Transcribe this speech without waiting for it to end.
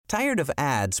Tired of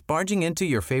ads barging into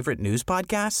your favorite news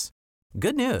podcasts?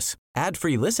 Good news.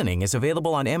 Ad-free listening is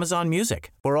available on Amazon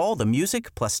Music for all the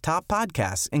music plus top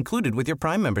podcasts included with your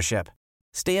Prime membership.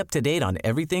 Stay up to date on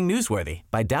everything newsworthy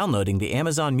by downloading the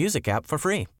Amazon Music app for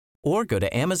free or go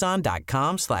to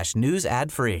amazon.com/news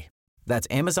ad free. That's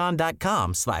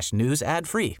amazon.com/news ad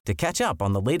free to catch up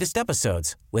on the latest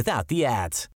episodes without the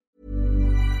ads.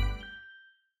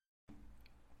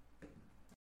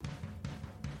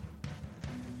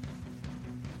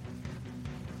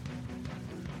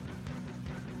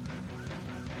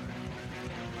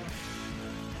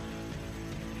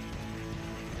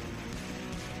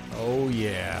 Oh,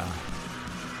 yeah.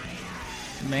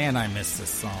 Man, I miss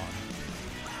this song.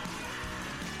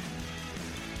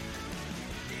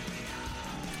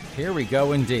 Here we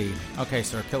go, indeed. Okay,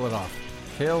 sir, kill it off.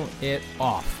 Kill it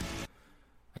off.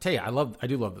 I tell you, I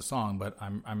do love the song, but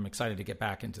I'm excited to get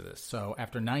back into this. So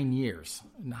after 9 years,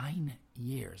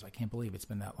 I can't believe it's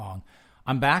been that long.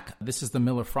 I'm back. This is the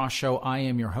Miller Frost Show. I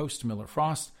am your host, Miller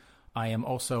Frost. I am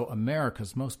also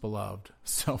America's most beloved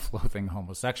self-loathing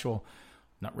homosexual.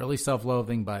 Not really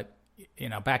self-loathing, but,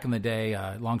 back in the day,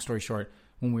 long story short,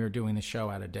 when we were doing the show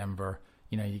out of Denver,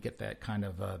 you get that kind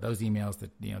of, those emails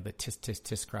that, the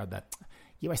tisk crowd that,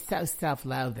 you are so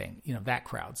self-loathing, that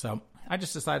crowd. So I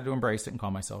just decided to embrace it and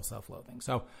call myself self-loathing.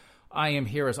 So I am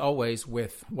here, as always,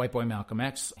 with White Boy Malcolm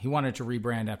X. He wanted to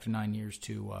rebrand after 9 years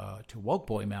to Woke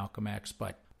Boy Malcolm X,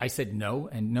 but I said no,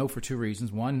 and no for two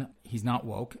reasons. One, he's not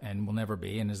woke and will never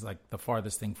be and is like the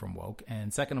farthest thing from woke.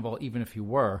 And second of all, even if he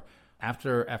were,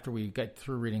 after we get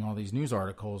through reading all these news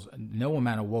articles, no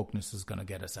amount of wokeness is going to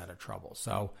get us out of trouble.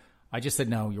 So I just said,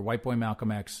 no, you're White Boy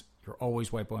Malcolm X. You're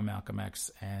always White Boy Malcolm X,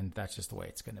 and that's just the way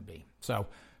it's going to be. So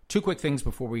two quick things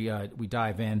before we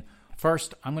dive in.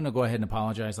 First, I'm going to go ahead and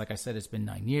apologize. Like I said, it's been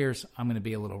 9 years. I'm going to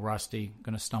be a little rusty,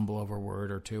 going to stumble over a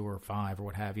word or two or five or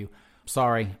what have you.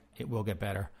 Sorry, it will get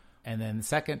better. And then the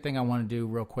second thing I want to do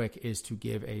real quick is to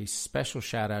give a special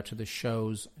shout out to the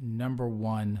show's number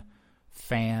one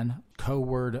fan,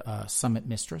 co-word Summit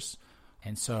Mistress.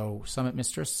 And so, Summit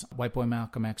Mistress, White Boy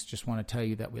Malcolm X, just want to tell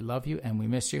you that we love you and we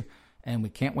miss you and we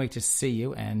can't wait to see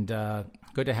you, and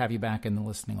good to have you back in the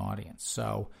listening audience.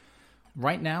 So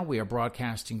right now we are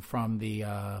broadcasting from the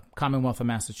Commonwealth of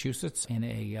Massachusetts in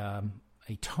a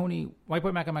Tony, White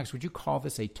Boy Malcolm X, would you call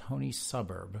this a Tony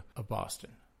suburb of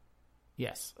Boston?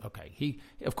 Yes. Okay.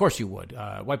 Of course you would.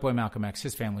 White Boy Malcolm X,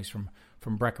 his family's from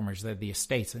Breckenridge. They're the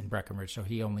estates in Breckenridge, so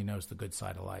he only knows the good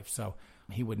side of life. So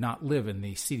he would not live in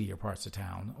the seedier parts of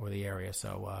town or the area.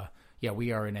 So,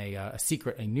 we are in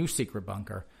a new secret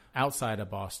bunker outside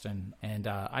of Boston. And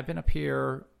I've been up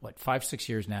here, 5-6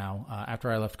 years now.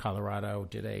 After I left Colorado,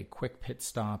 did a quick pit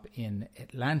stop in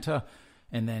Atlanta,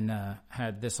 and then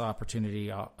had this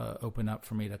opportunity open up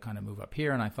for me to kind of move up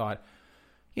here. And I thought,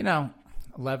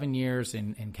 11 years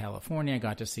in California, I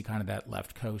got to see kind of that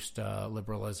left coast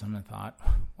liberalism, and thought,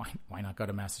 why not go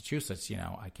to Massachusetts?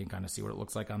 I can kind of see what it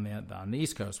looks like on the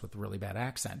East Coast with a really bad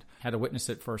accent. Had to witness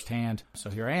it firsthand, so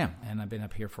here I am, and I've been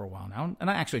up here for a while now, and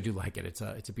I actually do like it. It's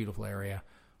a beautiful area.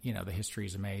 The history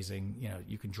is amazing.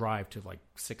 You can drive to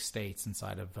 6 states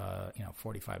inside of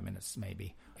 45 minutes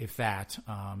maybe, if that.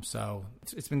 So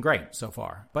it's been great so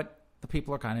far, but the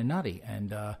people are kind of nutty.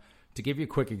 And to give you a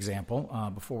quick example,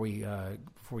 before we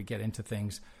get into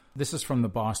things, this is from the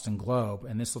Boston Globe,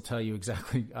 and this will tell you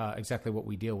exactly what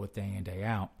we deal with day in, day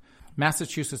out.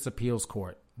 Massachusetts Appeals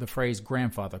Court, the phrase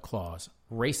grandfather clause,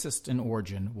 racist in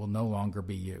origin, will no longer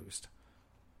be used.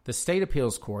 The state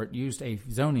appeals court used a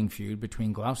zoning feud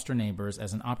between Gloucester neighbors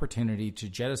as an opportunity to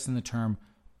jettison the term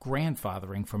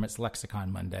grandfathering from its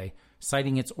lexicon Monday,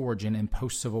 citing its origin in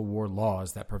post-Civil War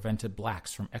laws that prevented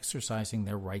blacks from exercising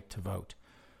their right to vote.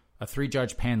 A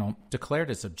 3-judge panel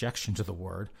declared its objection to the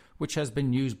word, which has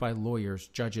been used by lawyers,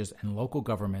 judges, and local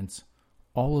governments,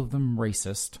 all of them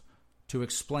racist, to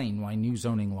explain why new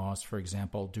zoning laws, for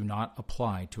example, do not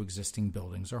apply to existing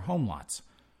buildings or home lots.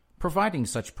 Providing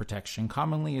such protection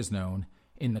commonly is known,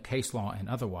 in the case law and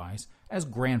otherwise, as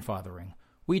grandfathering.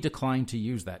 We decline to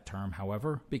use that term,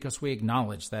 however, because we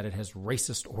acknowledge that it has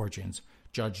racist origins,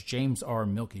 Judge James R.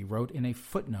 Milkey wrote in a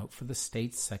footnote for the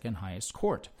state's second highest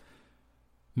court.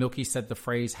 Milkey said the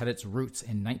phrase had its roots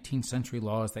in 19th century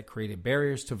laws that created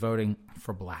barriers to voting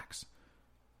for blacks.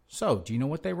 So, do you know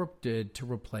what they did to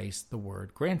replace the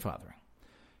word grandfathering?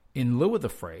 In lieu of the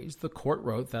phrase, the court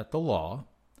wrote that the law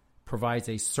provides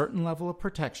a certain level of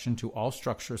protection to all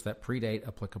structures that predate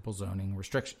applicable zoning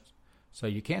restrictions. So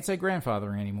you can't say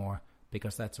grandfathering anymore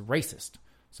because that's racist.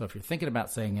 So if you're thinking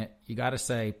about saying it, you got to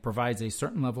say provides a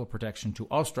certain level of protection to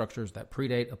all structures that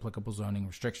predate applicable zoning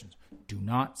restrictions. Do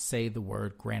not say the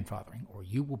word grandfathering or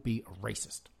you will be a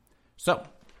racist. So,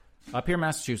 up here in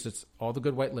Massachusetts, all the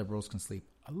good white liberals can sleep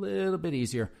a little bit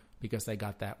easier because they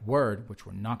got that word, which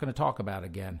we're not going to talk about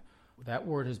again. That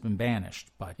word has been banished.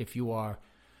 But if you are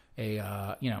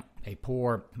a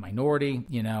poor minority,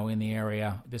 in the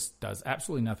area, this does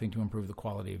absolutely nothing to improve the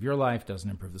quality of your life, doesn't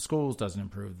improve the schools, doesn't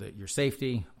improve your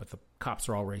safety. But the cops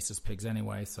are all racist pigs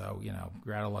anyway, so,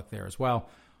 you're out of luck there as well.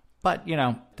 But,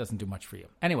 it doesn't do much for you.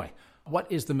 Anyway,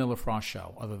 what is the Miller Frost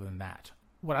Show other than that?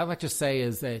 What I like to say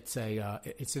is that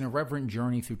it's an irreverent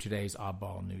journey through today's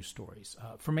oddball news stories.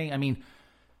 For me,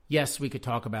 yes, we could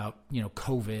talk about,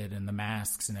 COVID and the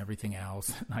masks and everything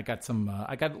else.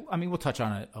 We'll touch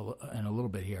on it in a little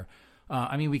bit here.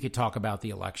 We could talk about the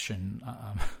election.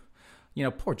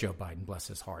 Poor Joe Biden, bless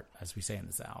his heart, as we say in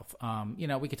the South.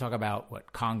 We could talk about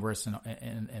what Congress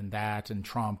and that and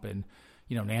Trump and,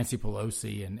 Nancy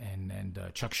Pelosi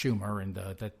and Chuck Schumer and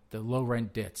the low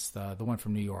rent dits, the one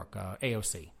from New York,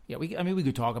 AOC. Yeah, we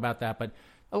could talk about that, but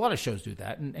a lot of shows do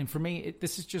that. And for me,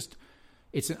 this is just,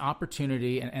 it's an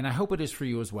opportunity, and I hope it is for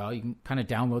you as well. You can kind of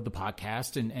download the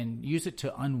podcast and use it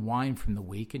to unwind from the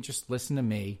week and just listen to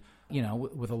me,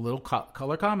 with a little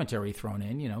color commentary thrown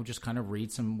in, just kind of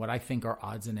read some what I think are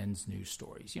odds and ends news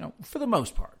stories, for the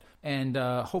most part. And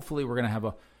hopefully we're going to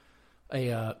have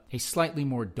a slightly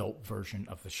more adult version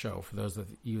of the show for those of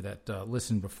you that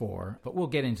listened before. But we'll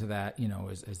get into that,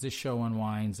 as this show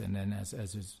unwinds and then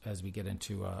as we get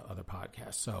into other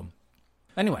podcasts. So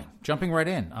anyway, jumping right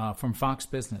in, from Fox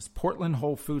Business, Portland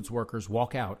Whole Foods workers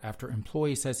walk out after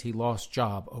employee says he lost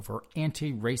job over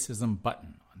anti-racism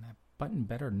button. And that button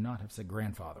better not have said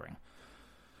grandfathering.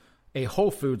 A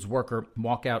Whole Foods worker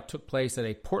walkout took place at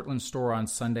a Portland store on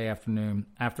Sunday afternoon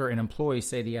after an employee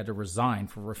said he had to resign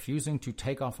for refusing to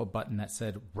take off a button that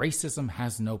said, "Racism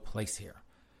has no place here."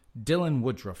 Dylan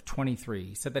Woodruff,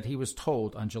 23, said that he was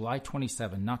told on July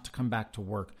 27 not to come back to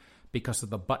work because of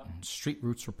the button, Street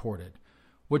Roots reported.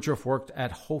 Woodruff worked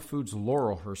at Whole Foods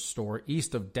Laurelhurst store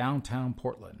east of downtown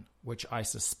Portland, which I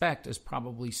suspect is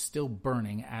probably still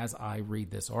burning as I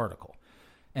read this article,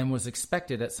 and was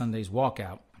expected at Sunday's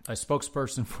walkout. A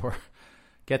spokesperson for,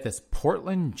 get this,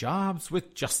 Portland Jobs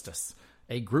with Justice,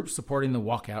 a group supporting the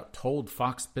walkout, told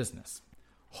Fox Business.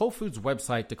 Whole Foods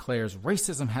website declares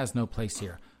racism has no place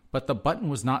here, but the button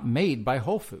was not made by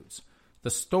Whole Foods. The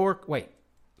store,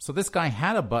 so this guy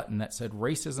had a button that said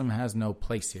racism has no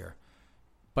place here,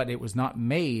 but it was not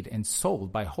made and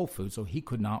sold by Whole Foods, so he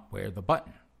could not wear the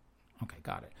button. Okay,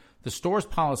 got it. The store's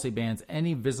policy bans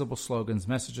any visible slogans,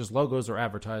 messages, logos, or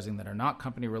advertising that are not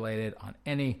company-related on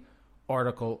any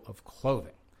article of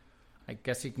clothing. I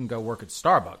guess he can go work at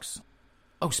Starbucks.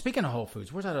 Oh, speaking of Whole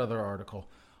Foods, where's that other article?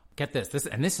 Get this. This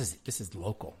is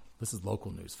local. This is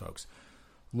local news, folks.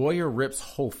 Lawyer rips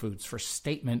Whole Foods for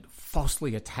statement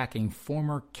falsely attacking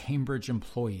former Cambridge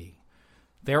employee.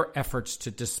 Their efforts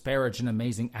to disparage an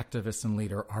amazing activist and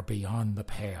leader are beyond the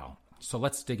pale. So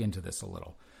let's dig into this a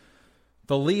little.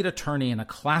 The lead attorney in a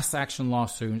class action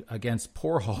lawsuit against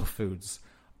poor Whole Foods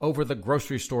over the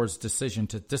grocery store's decision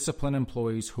to discipline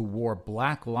employees who wore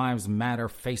Black Lives Matter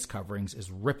face coverings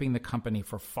is ripping the company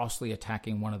for falsely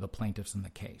attacking one of the plaintiffs in the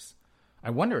case. I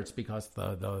wonder it's because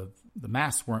the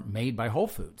masks weren't made by Whole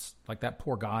Foods, like that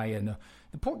poor guy and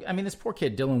this poor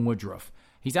kid Dylan Woodruff.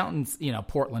 He's out in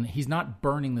Portland. He's not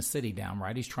burning the city down,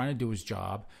 right? He's trying to do his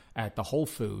job at the Whole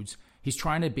Foods. He's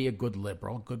trying to be a good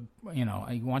liberal, he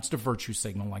wants to virtue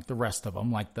signal like the rest of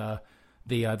them, like the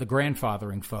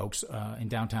grandfathering folks in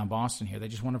downtown Boston here. They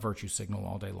just want to virtue signal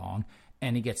all day long,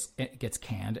 and he gets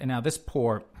canned. And now this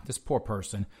poor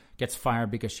person gets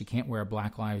fired because she can't wear a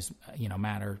Black Lives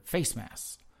Matter face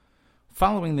mask.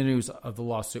 Following the news of the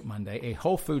lawsuit Monday, a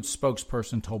Whole Foods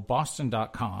spokesperson told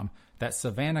Boston.com that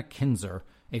Savannah Kinzer,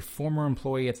 a former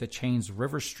employee at the chain's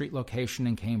River Street location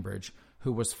in Cambridge,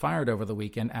 who was fired over the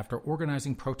weekend after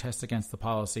organizing protests against the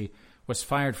policy, was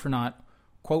fired for not,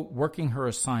 quote, working her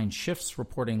assigned shifts,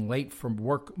 reporting late from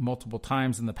work multiple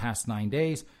times in the past 9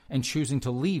 days, and choosing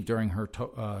to leave during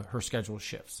her scheduled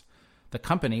shifts. The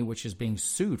company, which is being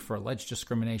sued for alleged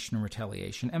discrimination and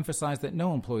retaliation, emphasized that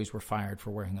no employees were fired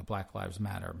for wearing a Black Lives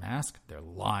Matter mask. They're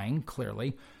lying,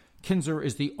 clearly. Kinzer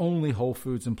is the only Whole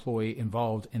Foods employee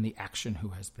involved in the action who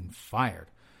has been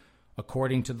fired.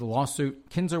 According to the lawsuit,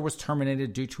 Kinzer was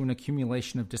terminated due to an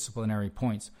accumulation of disciplinary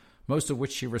points, most of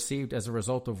which she received as a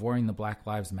result of wearing the Black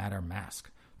Lives Matter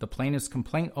mask. The plaintiff's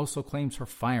complaint also claims her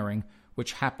firing,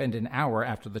 which happened an hour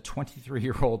after the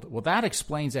 23-year-old... Well, that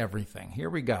explains everything. Here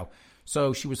we go.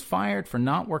 So she was fired for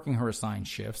not working her assigned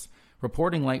shifts,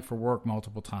 reporting late for work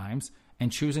multiple times,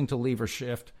 and choosing to leave her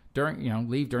shift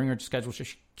leave during her scheduled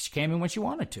shift. She came in when she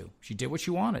wanted to. She did what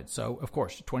she wanted. So, of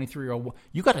course, 23-year-old...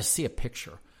 You got to see a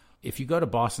picture if you go to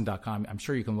Boston.com, I'm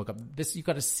sure you can look up this. You've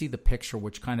got to see the picture,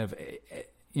 which kind of,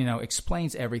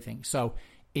 explains everything. So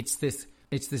it's this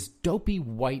dopey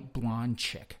white blonde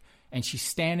chick, and she's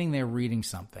standing there reading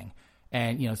something.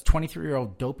 And, it's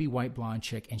 23-year-old dopey white blonde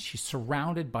chick, and she's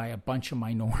surrounded by a bunch of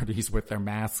minorities with their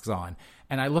masks on.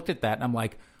 And I looked at that, and I'm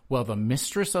like, well, the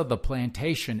mistress of the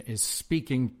plantation is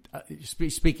speaking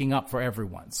up for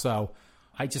everyone. So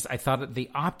I thought that the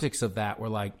optics of that were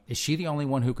like, is she the only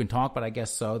one who can talk? But I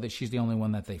guess so, that she's the only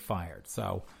one that they fired.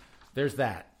 So there's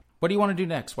that. What do you want to do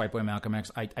next, White Boy Malcolm X?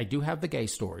 I do have the gay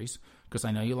stories, because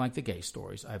I know you like the gay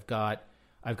stories. I've got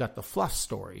the fluff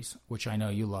stories, which I know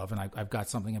you love, and I've got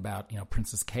something about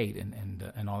Princess Kate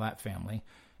and all that family,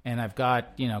 and I've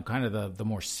got kind of the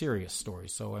more serious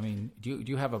stories. So I mean, do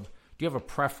you have a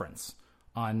preference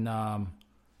on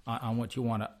what you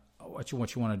want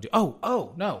to do?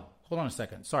 Oh no, hold on a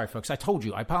second. Sorry, folks. I told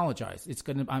you. I apologize.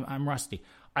 I'm rusty.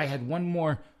 I had one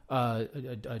more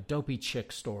a dopey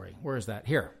chick story. Where is that?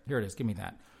 Here it is. Give me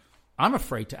that. I'm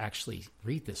afraid to actually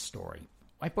read this story.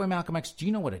 White Boy Malcolm X, do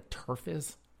you know what a TERF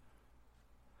is?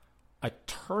 A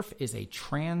TERF is a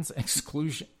trans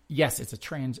exclusion. Yes, it's a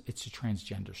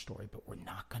transgender story, but we're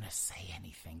not going to say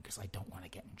anything because I don't want to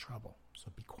get in trouble.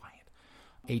 So be quiet.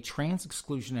 A trans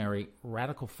exclusionary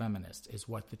radical feminist is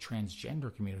what the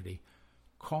transgender community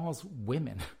calls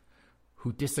women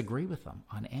who disagree with them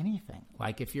on anything.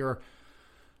 Like if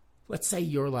let's say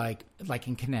you're like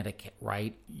in Connecticut,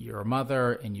 right? You're a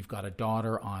mother and you've got a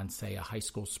daughter on, say, a high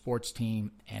school sports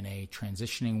team, and a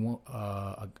transitioning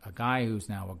a guy who's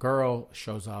now a girl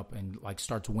shows up and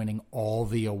starts winning all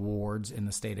the awards in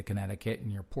the state of Connecticut,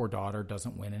 and your poor daughter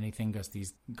doesn't win anything because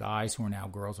these guys who are now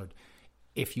girls are.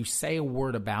 If you say a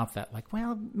word about that,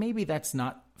 well, maybe that's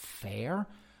not fair,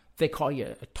 they call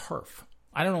you a TERF.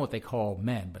 I don't know what they call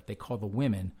men, but they call the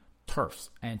women TERFs.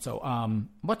 And so,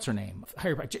 what's her name?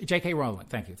 J.K. Rowling.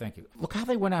 Thank you. Look how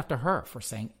they went after her for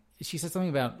saying, she said something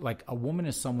about a woman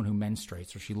is someone who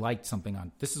menstruates, or she liked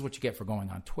something this is what you get for going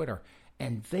on Twitter.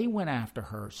 And they went after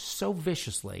her so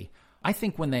viciously. I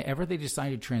think whenever they decide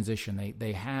to transition,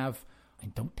 they have,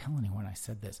 and don't tell anyone I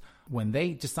said this, when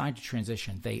they decide to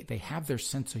transition, they have their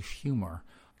sense of humor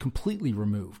completely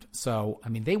removed. So, I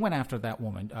mean, they went after that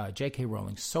woman, J.K.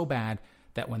 Rowling, so bad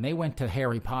that when they went to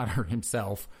Harry Potter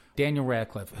himself, Daniel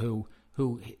Radcliffe, who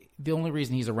the only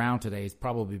reason he's around today is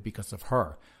probably because of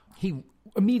her, he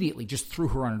immediately just threw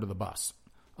her under the bus.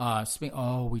 We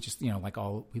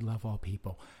love all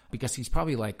people. Because he's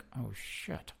probably like, oh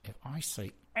shit, if I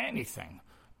say anything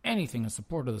in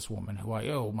support of this woman who I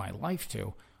owe my life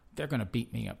to, they're going to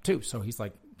beat me up too. So he's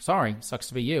like, sorry, sucks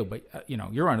to be you, but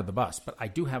you're under the bus. But I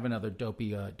do have another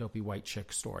dopey white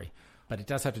chick story, but it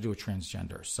does have to do with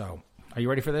transgender. So are you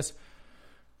ready for this?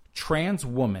 Trans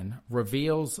woman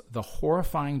reveals the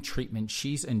horrifying treatment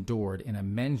she's endured in a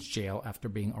men's jail after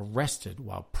being arrested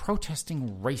while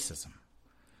protesting racism.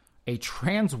 A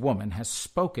trans woman has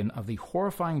spoken of the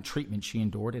horrifying treatment she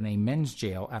endured in a men's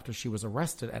jail after she was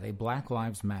arrested at a Black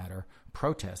Lives Matter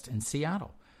protest in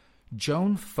Seattle.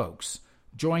 Joan Folks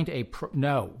joined a...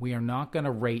 No, we are not going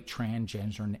to rate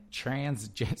transgender...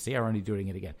 See, I'm already doing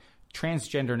it again.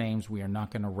 Transgender names, we are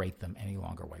not going to rate them any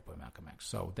longer, White Boy Malcolm X.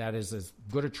 So that is as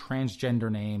good a transgender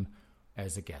name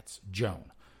as it gets.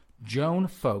 Joan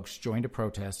Folks joined a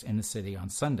protest in the city on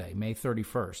Sunday, May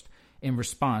 31st, in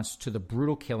response to the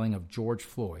brutal killing of George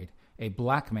Floyd, a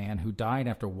black man who died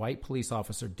after white police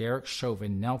officer Derek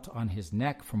Chauvin knelt on his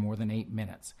neck for more than 8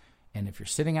 minutes. And if you're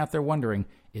sitting out there wondering,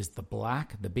 is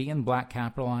the B in black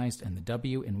capitalized and the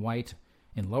W in white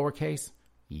in lowercase?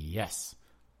 Yes.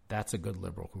 That's a good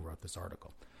liberal who wrote this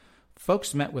article.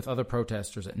 Folks met with other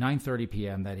protesters at 9:30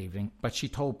 p.m. that evening, but she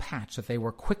told Patch that they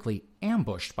were quickly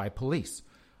ambushed by police.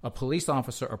 A police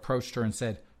officer approached her and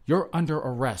said, "You're under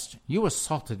arrest. You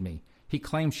assaulted me." He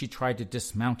claimed she tried to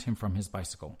dismount him from his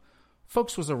bicycle.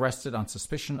 Folks was arrested on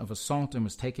suspicion of assault and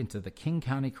was taken to the King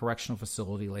County Correctional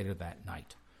Facility later that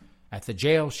night. At the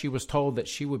jail, she was told that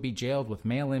she would be jailed with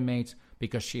male inmates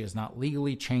because she has not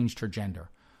legally changed her gender.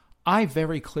 "I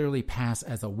very clearly pass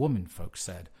as a woman," Folks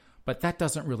said, "but that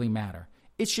doesn't really matter.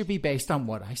 It should be based on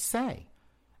what I say."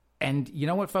 And you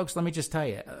know what, folks? Let me just tell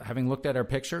you, having looked at her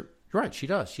picture, you're right, she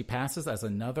does. She passes as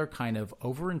another kind of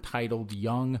over-entitled,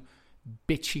 young,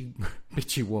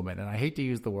 bitchy woman. And I hate to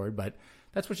use the word, but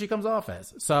that's what she comes off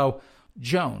as. So,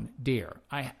 Joan, dear,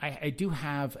 I do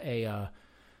have a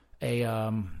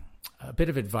bit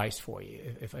of advice for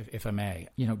you, if I may.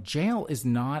 Jail is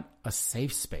not a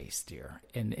safe space, dear.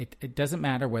 And it doesn't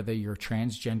matter whether you're a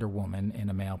transgender woman in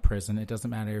a male prison. It doesn't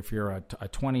matter if you're a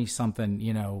 20-something,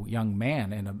 young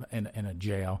man in a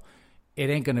jail. It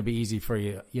ain't going to be easy for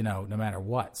you, no matter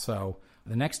what. So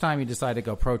The next time you decide to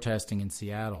go protesting in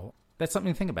Seattle, that's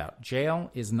something to think about. Jail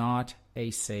is not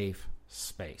a safe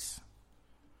space.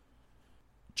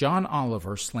 John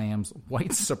Oliver slams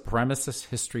white supremacist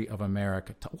history of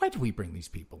America. Why do we bring these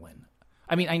people in?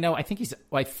 I mean, I think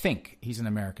he's an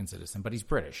American citizen, but he's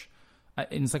British.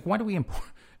 And it's like, why do we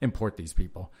import these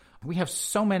people? We have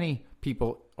so many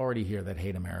people already here that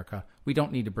hate America. We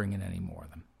don't need to bring in any more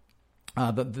of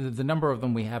them. The number of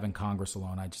them we have in Congress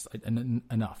alone,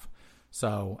 enough.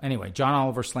 So anyway, John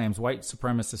Oliver slams white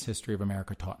supremacist history of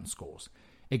America taught in schools.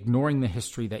 Ignoring the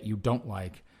history that you don't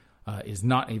like is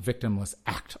not a victimless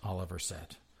act, Oliver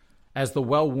said. As the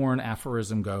well-worn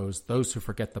aphorism goes, those who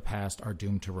forget the past are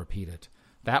doomed to repeat it.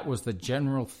 That was the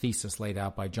general thesis laid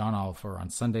out by John Oliver on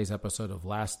Sunday's episode of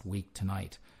Last Week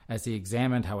Tonight, as he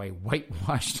examined how a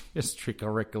whitewashed history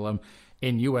curriculum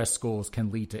in U.S. schools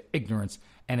can lead to ignorance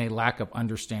and a lack of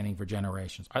understanding for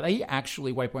generations. Are they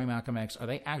actually, White Boy Malcolm X, are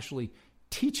they actually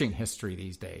teaching history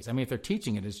these days? I mean, if they're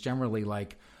teaching it, it's generally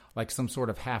like some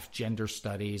sort of half gender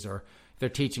studies, or if they're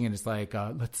teaching it, it's like,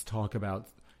 let's talk about,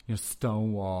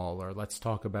 Stonewall, or let's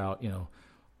talk about,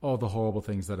 all the horrible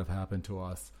things that have happened to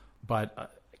us.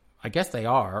 But I guess they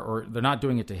are, or they're not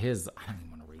doing it to his. I don't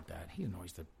even want to read that. He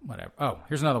annoys the whatever. Oh,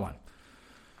 here's another one.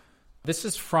 This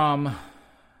is from,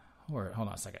 hold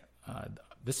on a second.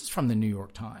 This is from the New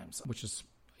York Times, which is,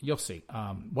 you'll see,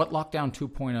 what Lockdown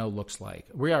 2.0 looks like.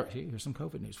 Here's some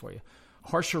COVID news for you.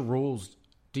 Harsher rules,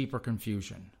 deeper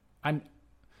confusion.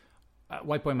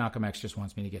 White Boy Malcolm X just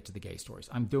wants me to get to the gay stories.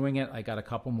 I'm doing it. I got a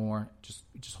couple more.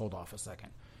 Just hold off a second.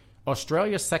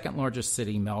 Australia's second largest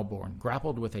city, Melbourne,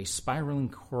 grappled with a spiraling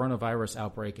coronavirus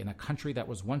outbreak in a country that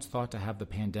was once thought to have the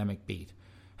pandemic beat,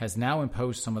 has now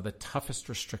imposed some of the toughest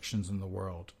restrictions in the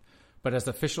world. But as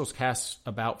officials cast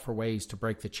about for ways to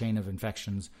break the chain of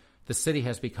infections, the city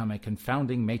has become a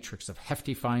confounding matrix of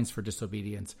hefty fines for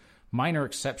disobedience, minor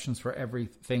exceptions for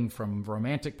everything from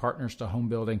romantic partners to home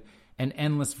building, and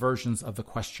endless versions of the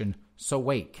question, so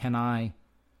wait, can I?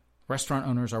 Restaurant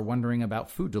owners are wondering about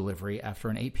food delivery after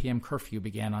an 8 p.m. curfew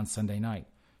began on Sunday night.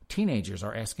 Teenagers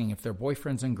are asking if their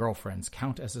boyfriends and girlfriends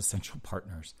count as essential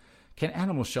partners. Can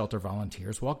animal shelter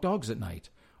volunteers walk dogs at night?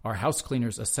 Are house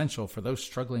cleaners essential for those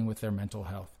struggling with their mental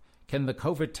health? Can the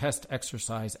COVID test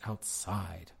exercise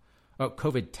outside? Oh,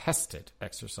 COVID tested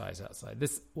exercise outside.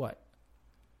 This, what?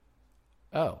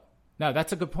 Oh, no,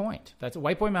 that's a good point. That's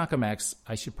White Boy Malcolm X.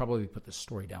 I should probably put this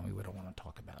story down. We wouldn't want to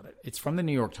talk about it. It's from the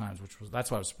New York Times,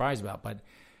 that's what I was surprised about. But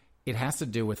it has to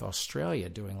do with Australia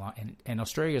doing, and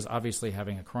Australia is obviously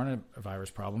having a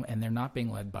coronavirus problem, and they're not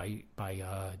being led by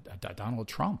Donald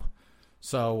Trump.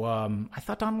 So I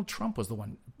thought Donald Trump was the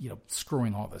one,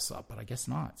 screwing all this up, but I guess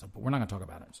not. So, but we're not going to talk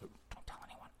about it. So don't tell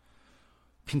anyone.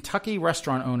 Kentucky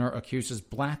restaurant owner accuses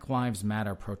Black Lives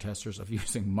Matter protesters of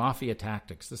using mafia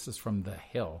tactics. This is from The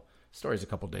Hill. Story's a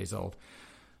couple days old.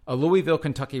 A Louisville,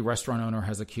 Kentucky restaurant owner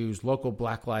has accused local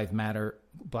Black Lives Matter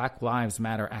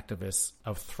activists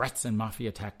of threats and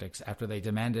mafia tactics after they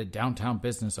demanded downtown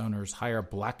business owners hire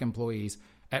black employees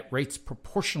at rates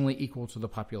proportionally equal to the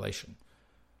population.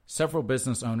 Several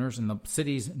business owners in the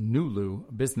city's Nulu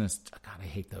business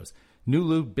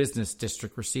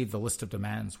district received the list of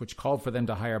demands, which called for them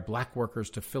to hire black workers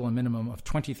to fill a minimum of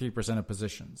 23% of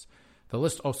positions. The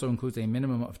list also includes a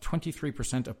minimum of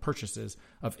 23% of purchases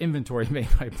of inventory made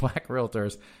by black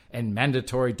realtors and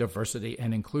mandatory diversity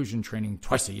and inclusion training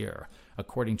twice a year,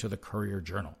 according to the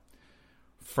Courier-Journal.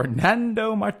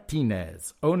 Fernando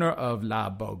Martinez, owner of La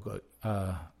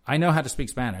Bodeguita, I know how to speak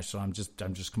Spanish, so I'm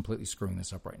just completely screwing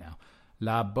this up right now.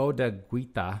 La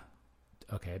Bodeguita,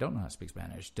 okay, I don't know how to speak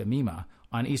Spanish, de Mima,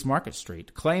 on East Market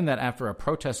Street, claimed that after a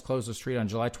protest closed the street on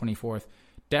July 24th,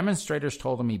 demonstrators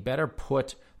told him he better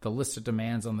put the list of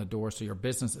demands on the door so your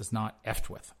business is not effed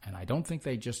with. And I don't think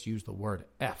they just used the word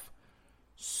F.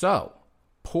 So,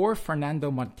 poor Fernando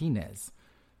Martinez,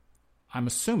 I'm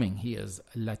assuming he is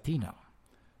Latino,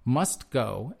 must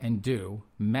go and do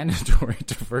mandatory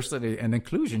diversity and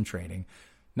inclusion training,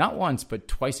 not once, but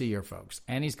twice a year, folks.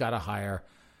 And he's got to hire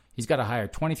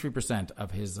 23% of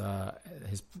his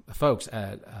folks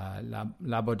at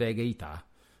La Bodeguita,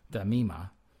 de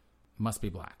Mima, must be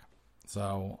black.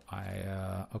 So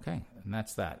okay, and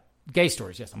that's that. Gay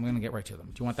stories, yes, I'm going to get right to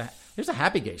them. Do you want that? Here's a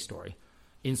happy gay story.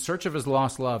 In search of his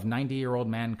lost love, 90-year-old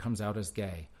man comes out as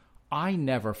gay. I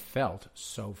never felt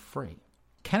so free.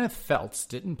 Kenneth Feltz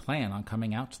didn't plan on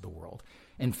coming out to the world.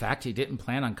 In fact, he didn't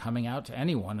plan on coming out to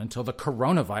anyone until the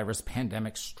coronavirus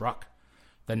pandemic struck.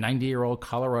 The 90-year-old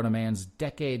Colorado man's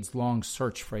decades-long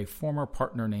search for a former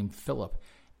partner named Philip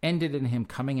ended in him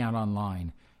coming out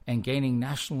online and gaining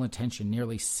national attention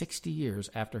nearly 60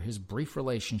 years after his brief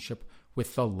relationship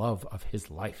with the love of his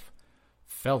life.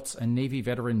 Feltz, a Navy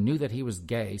veteran, knew that he was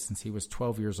gay since he was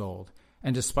 12 years old,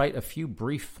 and despite a few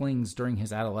brief flings during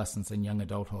his adolescence and young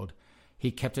adulthood,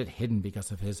 he kept it hidden because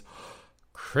of his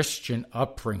Christian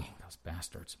upbringing. Those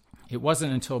bastards. It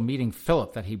wasn't until meeting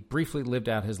Philip that he briefly lived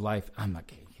out his life. I'm not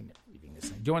gay. Reading this.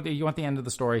 Do you want the end of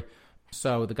the story?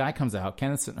 So the guy comes out,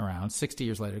 Kenneth's sitting around 60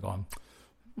 years later going,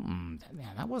 man,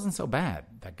 that wasn't so bad,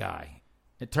 that guy.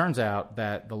 It turns out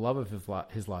that the love of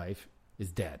his life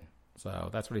is dead. So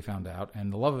that's what he found out.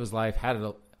 And the love of his life had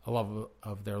a love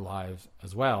of their lives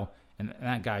as well. And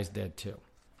that guy's dead too.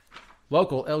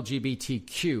 Local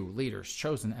LGBTQ leaders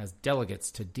chosen as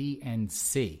delegates to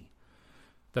DNC.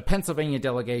 The Pennsylvania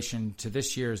delegation to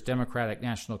this year's Democratic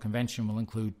National Convention will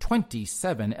include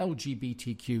 27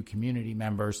 LGBTQ community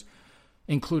members,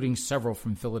 including several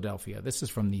from Philadelphia. This is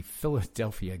from the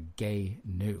Philadelphia Gay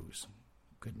News.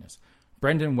 Goodness.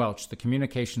 Brendan Welch, the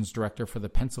communications director for the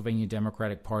Pennsylvania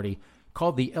Democratic Party,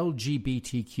 called the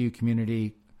LGBTQ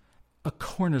community a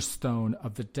cornerstone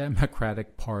of the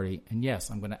Democratic Party. And yes,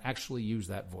 I'm going to actually use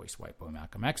that voice, White Boy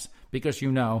Malcolm X, because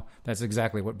you know that's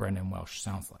exactly what Brendan Welch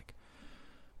sounds like.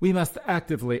 We must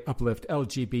actively uplift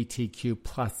LGBTQ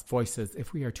plus voices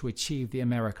if we are to achieve the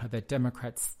America that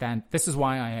Democrats stand. This is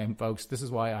why I am, folks, this is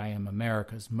why I am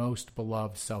America's most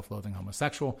beloved self-loathing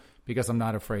homosexual, because I'm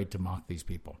not afraid to mock these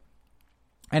people.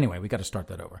 Anyway, we got to start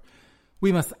that over.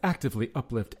 We must actively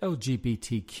uplift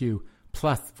LGBTQ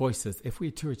plus voices if we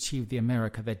are to achieve the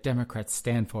America that Democrats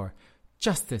stand for.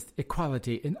 Justice,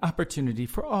 equality, and opportunity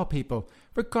for all people,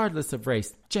 regardless of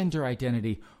race, gender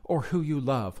identity, or who you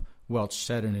love, Welch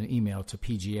said in an email to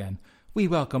PGN. We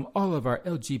welcome all of our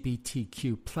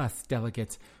LGBTQ plus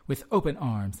delegates with open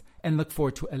arms and look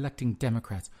forward to electing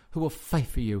Democrats who will fight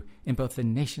for you in both the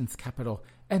nation's capital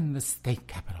and the state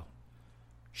capital.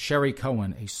 Sherry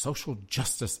Cohen, a social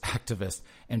justice activist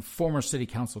and former city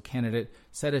council candidate,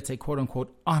 said it's a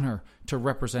quote-unquote honor to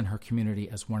represent her community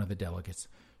as one of the delegates.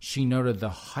 She noted the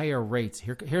higher rates,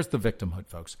 here's the victimhood,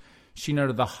 folks. She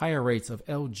noted the higher rates of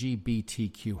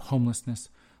LGBTQ homelessness,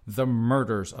 the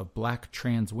murders of black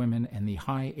trans women, and the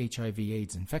high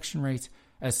HIV/AIDS infection rates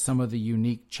as some of the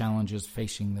unique challenges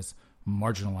facing this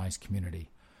marginalized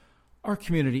community. Our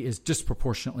community is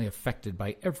disproportionately affected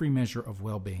by every measure of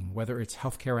well-being, whether it's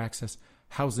healthcare access,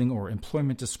 housing, or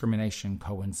employment discrimination,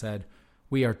 Cohen said.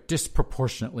 We are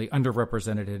disproportionately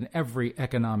underrepresented in every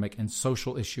economic and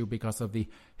social issue because of the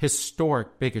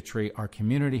historic bigotry our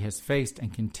community has faced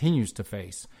and continues to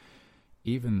face.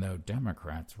 Even though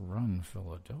Democrats run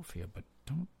Philadelphia, but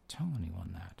don't tell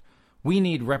anyone that. We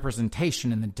need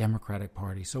representation in the Democratic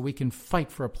Party so we can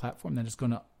fight for a platform that is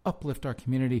going to uplift our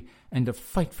community and to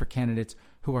fight for candidates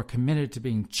who are committed to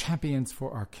being champions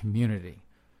for our community.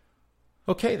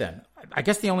 Okay, then. I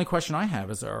guess the only question I have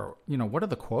is, what are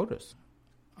the quotas?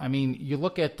 I mean, you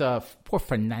look at poor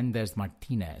Fernandez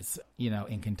Martinez,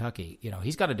 in Kentucky.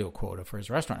 He's got to do a quota for his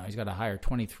restaurant. He's got to hire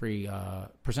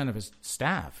 23% of his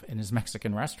staff in his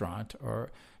Mexican restaurant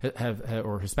or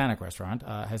Hispanic restaurant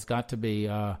has got to be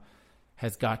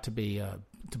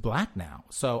to black now.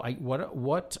 So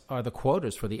what are the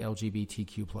quotas for the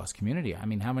LGBTQ plus community? I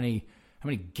mean, how many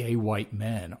gay white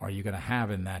men are you going to have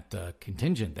in that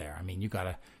contingent there? I mean, you got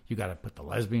to put the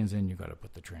lesbians in, you got to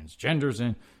put the transgenders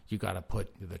in, you got to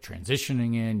put the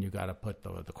transitioning in, you got to put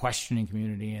the questioning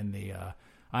community in.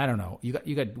 I don't know.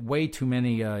 You got way too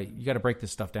many. You got to break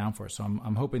this stuff down for us. So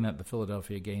I'm hoping that the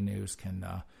Philadelphia Gay News can.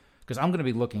 Because I'm going to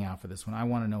be looking out for this one. I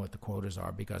want to know what the quotas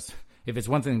are, because if it's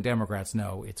one thing Democrats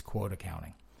know, it's quota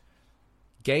counting.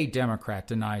 Gay Democrat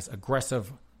denies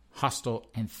aggressive, hostile,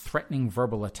 and threatening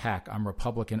verbal attack on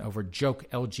Republican over joke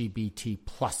LGBT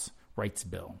plus rights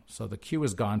bill. So the Q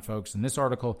is gone, folks. In this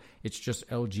article, it's just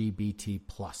LGBT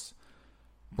plus.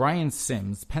 Brian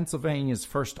Sims, Pennsylvania's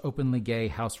first openly gay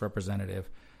House representative,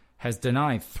 has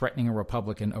denied threatening a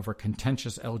Republican over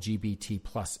contentious LGBT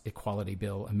plus equality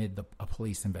bill amid a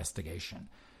police investigation.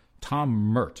 Tom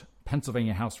Mert,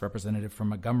 Pennsylvania House representative from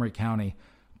Montgomery County,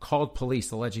 called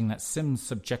police alleging that Sims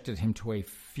subjected him to a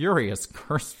furious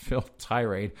curse-filled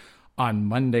tirade on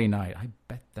Monday night. I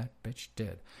bet that bitch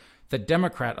did. The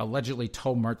Democrat allegedly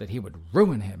told Mert that he would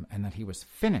ruin him and that he was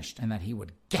finished and that he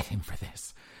would get him for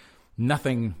this.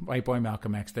 Nothing, White Boy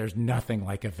Malcolm X, there's nothing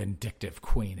like a vindictive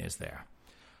queen, is there?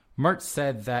 Mert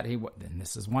said that and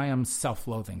this is why I'm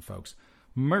self-loathing, folks.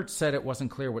 Mert said it wasn't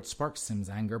clear what sparked Sims'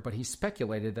 anger, but he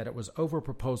speculated that it was over a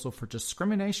proposal for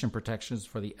discrimination protections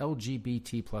for the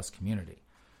LGBT plus community.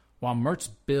 While Mert's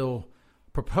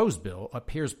proposed bill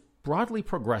appears broadly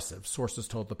progressive, sources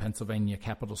told the Pennsylvania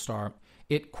Capital Star.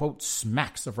 It, quote,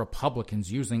 smacks of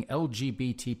Republicans using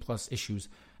LGBT plus issues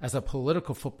as a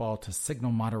political football to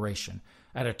signal moderation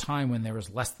at a time when there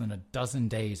is less than a dozen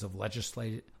days of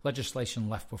legislation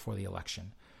left before the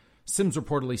election. Sims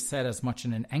reportedly said as much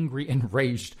in an angry,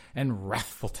 enraged, and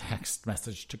wrathful text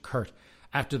message to Kurt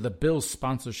after the bill's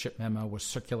sponsorship memo was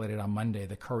circulated on Monday,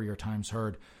 the Courier-Times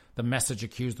heard. The message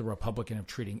accused the Republican of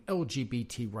treating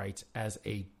LGBT rights as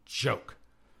a joke.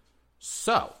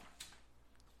 So,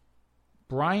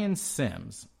 Brian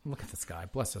Sims, look at this guy,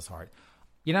 bless his heart.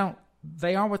 You know,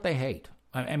 they are what they hate.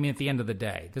 I mean, at the end of the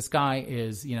day, this guy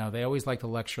is, you know, they always like to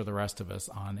lecture the rest of us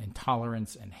on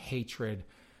intolerance and hatred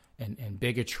and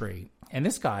bigotry. And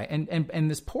this guy, and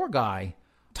this poor guy,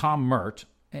 Tom Mert,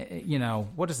 you know,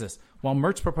 what is this? Well,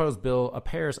 Mert's proposed bill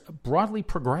appears broadly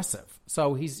progressive.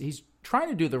 So he's trying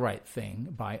to do the right thing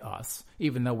by us,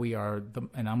 even though we are,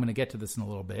 and I'm going to get to this in a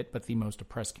little bit, but the most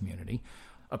oppressed community.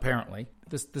 Apparently,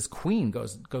 this queen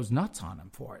goes nuts on him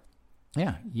for it.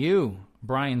 Yeah, you,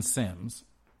 Brian Sims,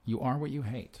 you are what you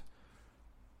hate.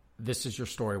 This is your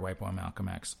story, White Boy Malcolm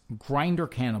X. Grindr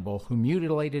cannibal who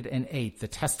mutilated and ate the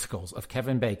testicles of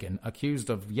Kevin Bacon, accused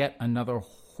of yet another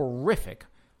horrific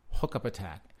hookup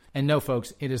attack. And no,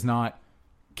 folks, it is not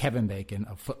Kevin Bacon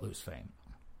of Footloose fame.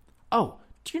 Oh,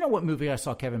 do you know what movie I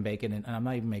saw Kevin Bacon in? And I'm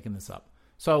not even making this up.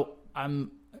 So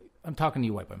I'm talking to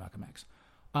you, White Boy Malcolm X.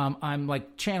 I'm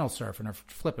like channel surfing or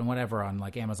flipping whatever on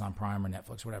like Amazon Prime or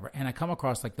Netflix or whatever, and I come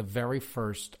across like the very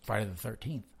first Friday the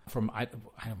 13th from I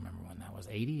don't remember when that was,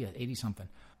 80 something.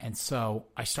 And so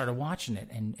I started watching it,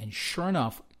 and sure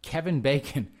enough, Kevin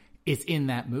Bacon is in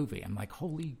that movie. I'm like,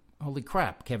 holy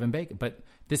crap, Kevin Bacon. But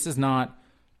this is not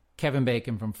Kevin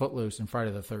Bacon from Footloose and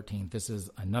Friday the 13th. This is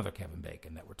another Kevin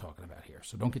Bacon that we're talking about here.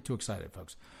 So don't get too excited,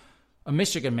 folks. A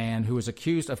Michigan man who was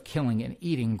accused of killing and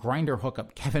eating Grindr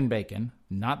hookup Kevin Bacon,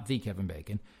 not the Kevin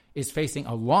Bacon, is facing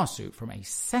a lawsuit from a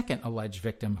second alleged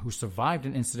victim who survived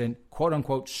an incident,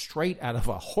 quote-unquote, straight out of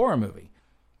a horror movie.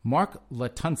 Mark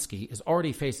Latunsky is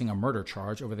already facing a murder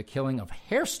charge over the killing of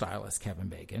hairstylist Kevin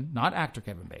Bacon, not actor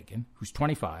Kevin Bacon, who's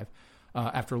 25,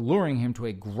 after luring him to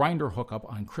a Grindr hookup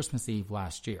on Christmas Eve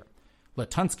last year.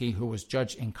 Latunsky, who was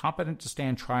judged incompetent to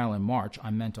stand trial in March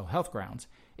on mental health grounds,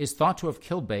 is thought to have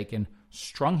killed Bacon,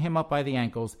 strung him up by the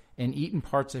ankles, and eaten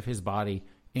parts of his body,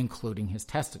 including his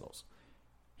testicles.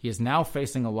 He is now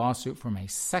facing a lawsuit from a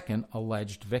second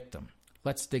alleged victim.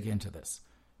 Let's dig into this.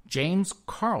 James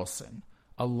Carlson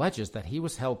alleges that he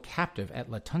was held captive at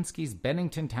Latunsky's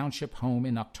Bennington Township home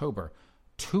in October,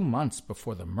 2 months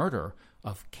before the murder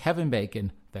of Kevin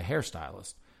Bacon, the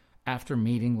hairstylist, after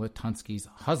meeting Latunsky's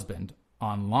husband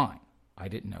online. I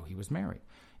didn't know he was married.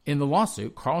 In the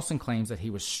lawsuit, Carlson claims that he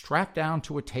was strapped down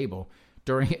to a table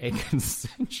during a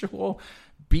consensual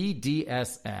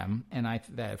BDSM, and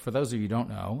for those of you who don't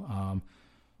know,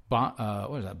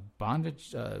 what is that?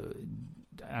 Bondage? I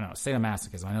don't know,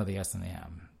 sadomasochism. I know the S and the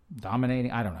M.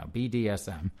 Dominating? I don't know.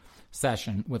 BDSM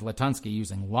session with Latunsky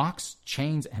using locks,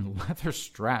 chains, and leather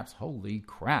straps. Holy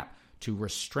crap! To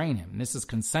restrain him. And this is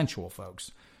consensual,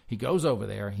 folks. He goes over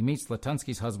there. He meets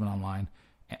Latunsky's husband online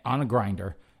on a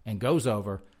Grindr and goes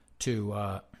over to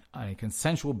a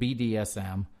consensual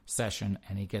BDSM session,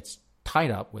 and he gets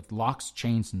tied up with locks,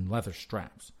 chains, and leather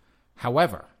straps.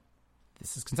 However,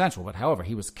 this is consensual, but however,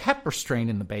 he was kept restrained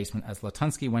in the basement as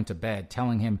Latunsky went to bed,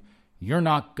 telling him, "You're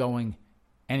not going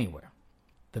anywhere."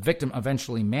 The victim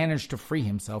eventually managed to free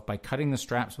himself by cutting the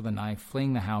straps with a knife,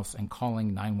 fleeing the house, and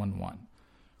calling 911.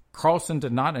 Carlson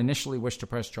did not initially wish to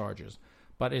press charges,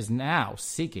 but is now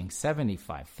seeking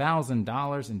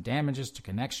 $75,000 in damages to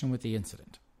connection with the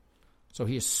incident. So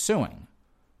he is suing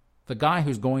the guy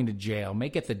who's going to jail, may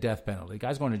get the death penalty. The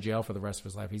guy's going to jail for the rest of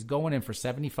his life. He's going in for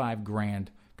 $75,000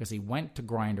 because he went to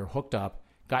Grindr, hooked up,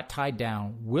 got tied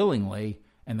down willingly,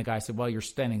 and the guy said, "Well, you're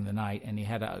spending the night," and he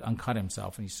had to uncut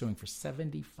himself, and he's suing for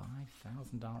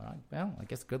 $75,000. Well, I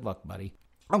guess good luck, buddy.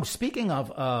 Oh, speaking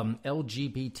of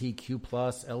LGBTQ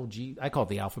plus, I call it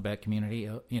the alphabet community,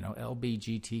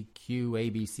 LBGTQ, A,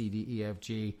 B, C, D, E, F,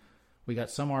 G. We got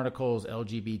some articles,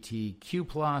 LGBTQ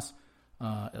plus,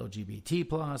 LGBT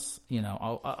plus,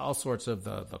 all sorts of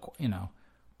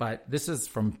but this is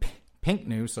from Pink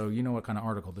News, so you know what kind of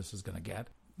article this is going to get.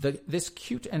 This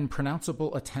cute and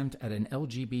pronounceable attempt at an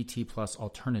LGBT plus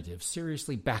alternative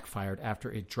seriously backfired after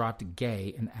it dropped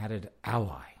gay and added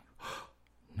ally.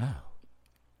 No.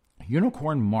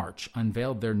 Unicorn March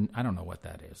unveiled their, I don't know what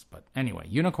that is, but anyway,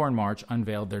 Unicorn March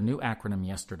unveiled their new acronym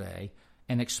yesterday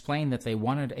and explained that they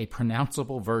wanted a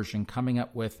pronounceable version coming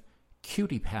up with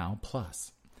Cutie Pal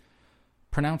Plus.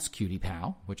 Pronounced Cutie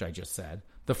Pal, which I just said,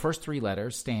 The first three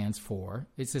letters stands for,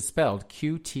 it's spelled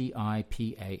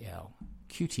QTIPAL,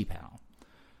 QTPAL.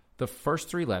 The first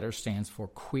three letters stands for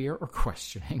queer or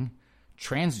questioning,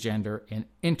 transgender, and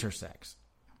intersex.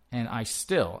 And I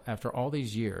still, after all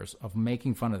these years of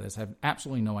making fun of this, have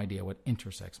absolutely no idea what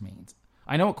intersex means.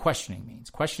 I know what questioning means.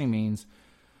 Questioning means,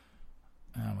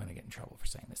 I'm going to get in trouble for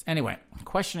saying this. Anyway,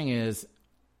 questioning is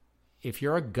if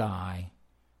you're a guy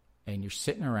and you're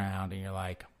sitting around and you're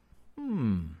like,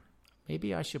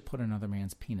 maybe I should put another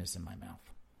man's penis in my mouth.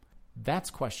 That's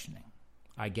questioning,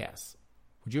 I guess.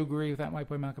 Would you agree with that, White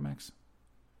Boy Malcolm X?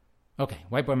 Okay,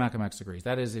 White Boy Malcolm X agrees.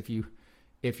 That is if you're,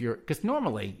 because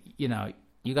normally,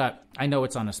 I know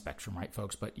it's on a spectrum, right,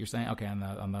 folks? But you're saying, okay,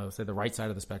 on the say the right side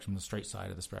of the spectrum, the straight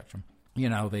side of the spectrum,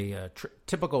 the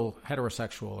typical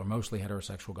heterosexual or mostly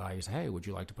heterosexual guy, you say, hey, would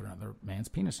you like to put another man's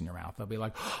penis in your mouth? They'll be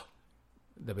like,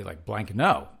 blank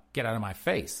no, get out of my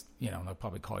face. They'll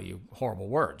probably call you horrible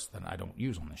words that I don't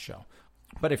use on this show.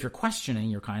 But if you're questioning,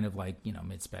 you're kind of like,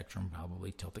 mid-spectrum,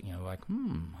 probably tilting,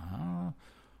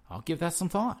 I'll give that some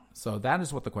thought. So that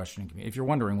is what the questioning can be, if you're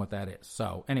wondering what that is.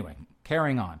 So anyway,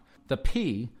 carrying on. The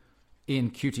P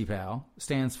in QTPAL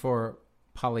stands for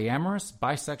polyamorous,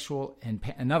 bisexual, and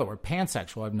in other words,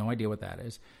 pansexual. I have no idea what that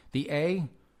is. The A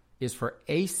is for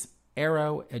ace,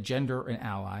 arrow, a gender, an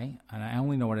ally. And I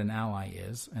only know what an ally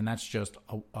is, and that's just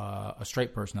a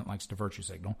straight person that likes to virtue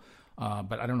signal.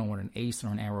 But I don't know what an ace or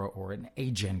an arrow or an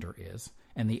agender is.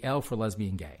 And the L for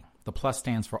lesbian, gay. The plus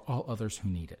stands for all others who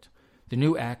need it. The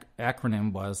new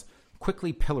acronym was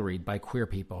quickly pilloried by queer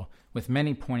people, with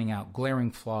many pointing out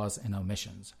glaring flaws and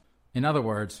omissions. In other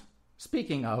words,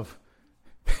 speaking of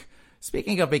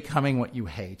becoming what you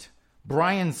hate,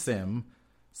 Brian Sim,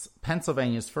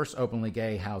 Pennsylvania's first openly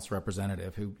gay House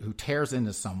representative, who tears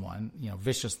into someone,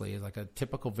 viciously, like a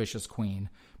typical vicious queen,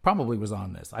 probably was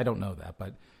on this. I don't know that,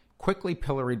 but quickly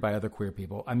pilloried by other queer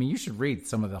people. I mean, you should read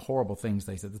some of the horrible things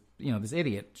they said. This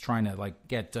idiot trying to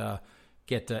get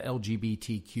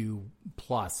LGBTQ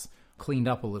plus cleaned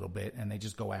up a little bit, and they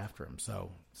just go after him.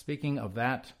 So speaking of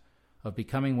that, of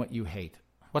becoming what you hate,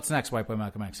 what's next, White Boy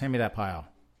Malcolm X? Hand me that pile.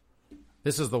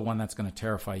 This is the one that's going to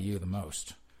terrify you the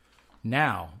most.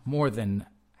 Now, more than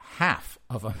half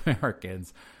of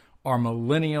Americans are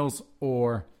millennials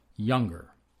or younger.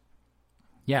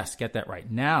 Yes, get that right.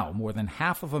 Now, more than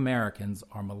half of Americans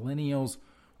are millennials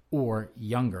or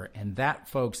younger. And that,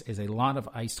 folks, is a lot of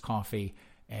iced coffee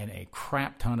and a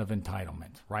crap ton of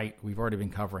entitlement, right? We've already been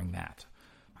covering that.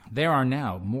 There are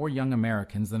now more young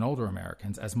Americans than older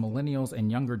Americans, as millennials and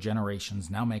younger generations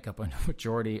now make up a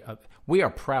majority of... We are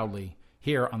proudly,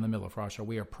 here on the Miller Frost Show,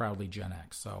 we are proudly Gen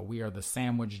X. So we are the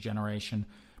sandwich generation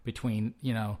between,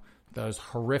 those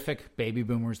horrific baby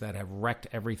boomers that have wrecked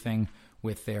everything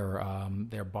with their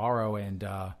borrow and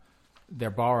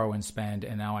spend,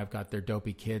 and now I've got their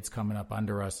dopey kids coming up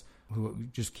under us who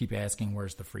just keep asking,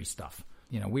 where's the free stuff?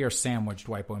 We are sandwiched,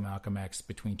 White Boy Malcolm X,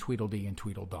 between Tweedledee and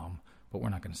Tweedledum, but we're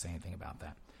not going to say anything about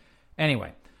that.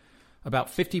 Anyway, about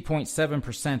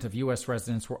 50.7% of U.S.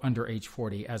 residents were under age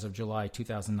 40 as of July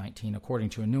 2019, according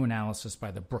to a new analysis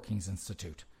by the Brookings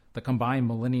Institute. The combined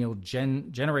millennial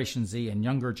Generation Z and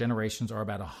younger generations are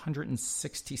about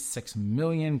 166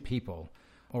 million people,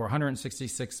 or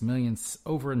 166 million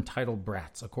over-entitled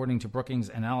brats, according to Brookings'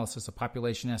 analysis of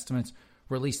population estimates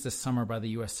released this summer by the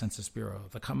U.S. Census Bureau.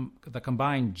 The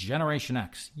combined Generation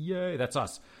X, yay, that's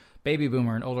us, baby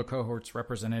boomer and older cohorts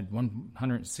represented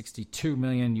 162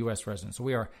 million U.S. residents. So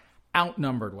we are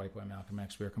outnumbered, White Boy Malcolm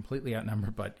X. We are completely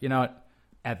outnumbered. But you know what?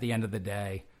 At the end of the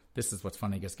day, this is what's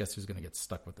funny. Guess who's going to get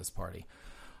stuck with this party?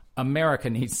 America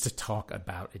needs to talk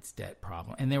about its debt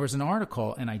problem. And there was an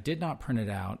article, and I did not print it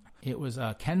out. It was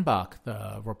Ken Buck,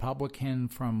 the Republican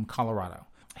from Colorado.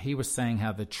 He was saying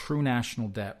how the true national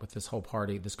debt with this whole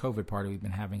party, this COVID party we've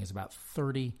been having, is about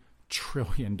 $30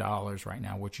 trillion right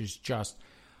now, which is just,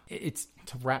 it's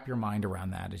to wrap your mind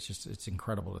around that. It's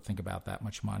incredible to think about that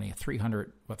much money.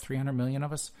 300 million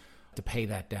of us to pay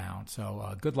that down.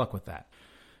 So good luck with that.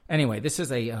 Anyway, this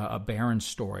is a barren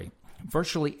story.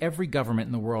 Virtually every government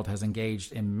in the world has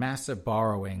engaged in massive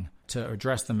borrowing to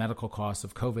address the medical costs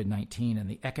of COVID-19 and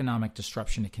the economic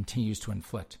disruption it continues to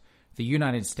inflict. The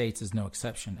United States is no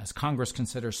exception, as Congress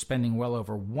considers spending well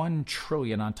over $1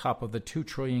 trillion on top of the $2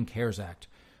 trillion CARES Act.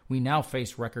 We now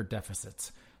face record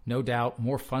deficits. No doubt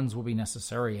more funds will be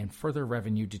necessary and further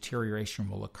revenue deterioration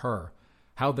will occur.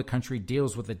 How the country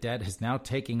deals with the debt is now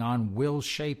taking on will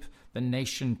shape the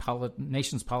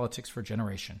nation's politics for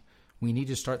generation. We need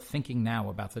to start thinking now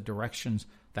about the directions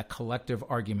that collective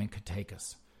argument could take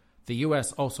us. The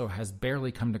U.S. also has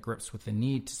barely come to grips with the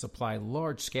need to supply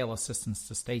large-scale assistance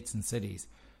to states and cities.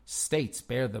 States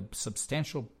bear the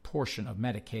substantial portion of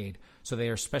Medicaid, so they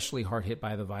are especially hard hit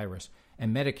by the virus.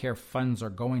 And Medicare funds are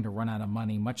going to run out of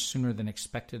money much sooner than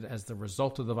expected as the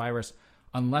result of the virus,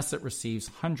 unless it receives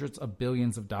hundreds of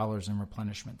billions of dollars in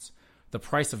replenishments. The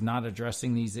price of not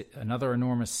addressing these and other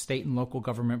enormous state and local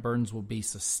government burdens will be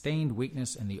sustained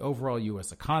weakness in the overall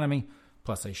U.S. economy,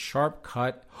 plus a sharp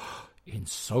cut in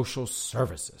social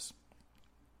services.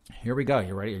 Here we go.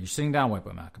 You ready? Are you sitting down, White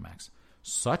Boy Malcolm X?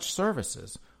 Such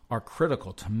services are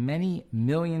critical to many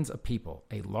millions of people,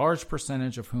 a large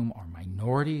percentage of whom are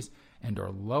minorities and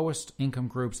or lowest income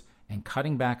groups, and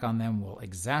cutting back on them will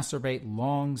exacerbate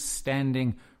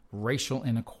long-standing racial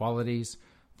inequalities.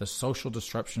 The social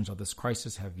disruptions of this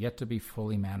crisis have yet to be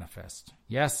fully manifest.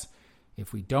 Yes,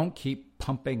 if we don't keep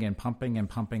pumping and pumping and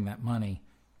pumping that money,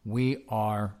 we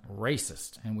are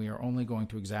racist, and we are only going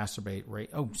to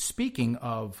exacerbate speaking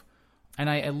of, and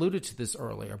I alluded to this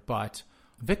earlier, but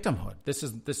victimhood. This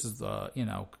is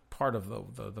part of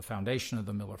the foundation of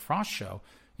the Miller Frost Show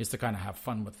is to kind of have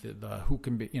fun with the who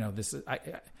can be, this is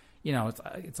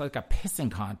it's like a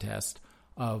pissing contest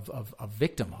of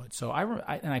victimhood. So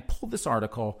I pulled this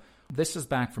article. This is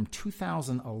back from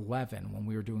 2011 when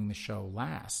we were doing the show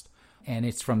last, and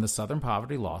it's from the Southern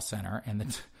Poverty Law Center,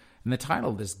 and the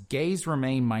title is "Gays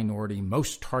Remain Minority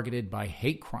Most Targeted by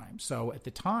Hate Crimes." So at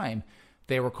the time,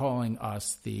 they were calling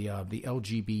us the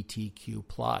LGBTQ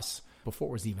plus. Before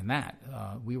it was even that,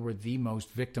 we were the most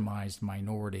victimized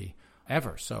minority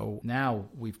ever. So now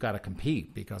we've got to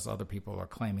compete because other people are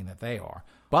claiming that they are.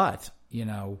 But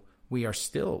we're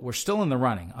still in the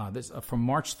running. This from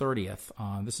March 30th.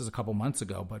 This is a couple months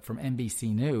ago, but from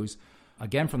NBC News,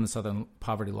 again from the Southern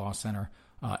Poverty Law Center,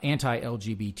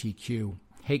 anti-LGBTQ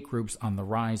hate groups on the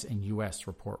rise in U.S.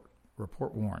 report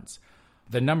warns.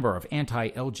 The number of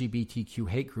anti-LGBTQ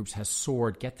hate groups has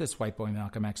soared, get this, White Boy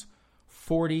Malcolm X,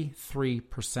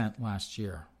 43% last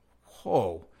year.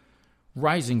 Whoa.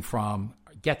 Rising from,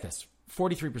 get this,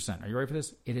 43%. Are you ready for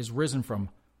this? It has risen from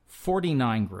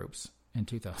 49 groups in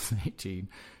 2018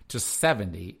 to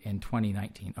 70 in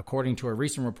 2019, according to a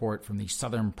recent report from the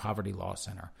Southern Poverty Law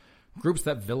Center. Groups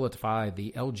that vilify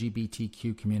the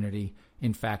LGBTQ community,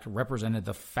 in fact, represented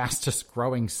the fastest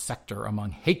growing sector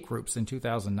among hate groups in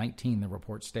 2019, the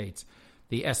report states.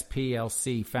 The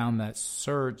SPLC found the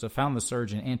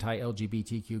surge in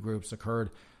anti-LGBTQ groups occurred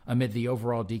amid the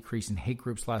overall decrease in hate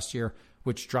groups last year,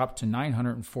 which dropped to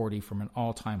 940 from an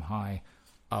all-time high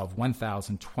of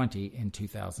 1,020 in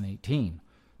 2018.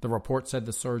 The report said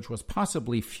the surge was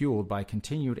possibly fueled by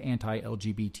continued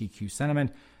anti-LGBTQ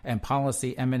sentiment and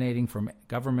policy emanating from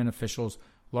government officials,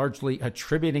 largely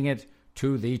attributing it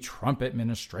to the Trump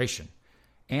administration.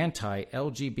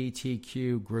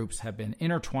 Anti-LGBTQ groups have been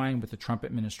intertwined with the Trump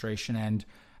administration, and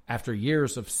after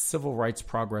years of civil rights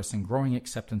progress and growing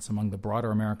acceptance among the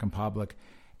broader American public,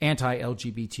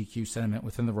 anti-LGBTQ sentiment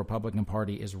within the Republican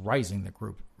Party is rising,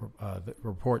 the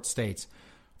report states.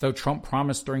 Though Trump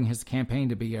promised during his campaign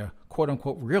to be a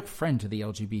quote-unquote real friend to the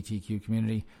LGBTQ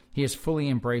community, he has fully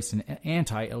embraced an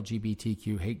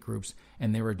anti-LGBTQ hate groups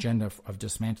and their agenda of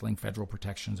dismantling federal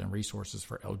protections and resources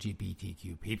for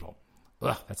LGBTQ people.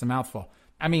 Ugh, that's a mouthful.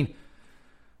 I mean,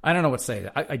 I don't know what to say.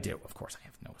 I do, of course. I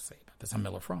have no say about this. I'm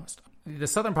Miller Frost. The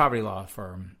Southern Poverty Law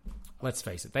Firm, let's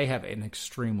face it, they have an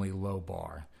extremely low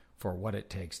bar for what it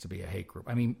takes to be a hate group.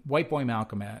 I mean, White Boy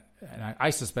Malcolm, and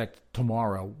I suspect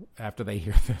tomorrow, after they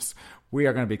hear this, we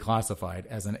are going to be classified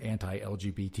as an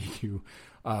anti-LGBTQ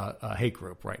hate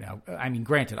group right now. I mean,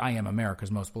 granted, I am America's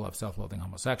most beloved self-loathing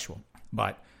homosexual,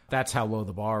 but that's how low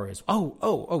the bar is.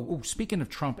 Speaking of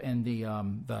Trump and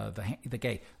the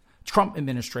gay, Trump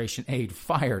administration aide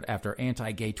fired after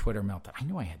anti-gay Twitter meltdown. I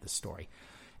knew I had this story.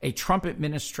 A Trump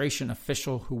administration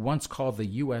official who once called the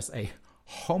U.S. a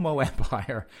homo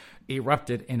empire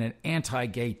erupted in an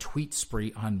anti-gay tweet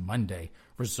spree on Monday,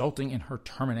 resulting in her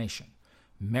termination.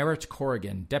 Merritt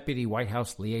Corrigan, deputy White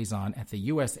House liaison at the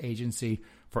U.S. Agency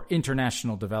for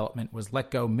International Development, was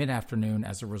let go mid-afternoon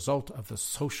as a result of the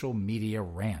social media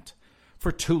rant.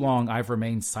 For too long, I've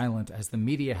remained silent as the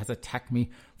media has attacked me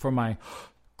for my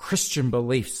Christian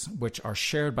beliefs, which are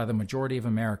shared by the majority of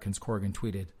Americans, Corrigan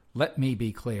tweeted. Let me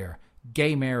be clear.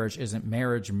 Gay marriage isn't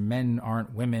marriage. Men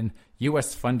aren't women.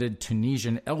 U.S.-funded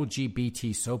Tunisian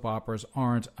LGBT soap operas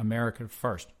aren't America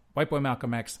first. White Boy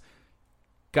Malcolm X,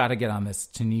 got to get on this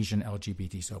Tunisian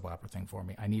LGBT soap opera thing for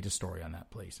me. I need a story on that,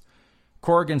 please.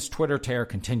 Corrigan's Twitter tear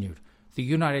continued. The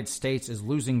United States is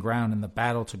losing ground in the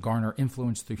battle to garner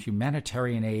influence through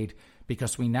humanitarian aid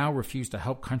because we now refuse to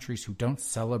help countries who don't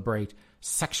celebrate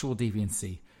sexual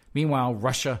deviancy. Meanwhile,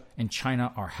 Russia and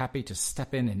China are happy to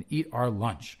step in and eat our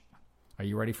lunch. Are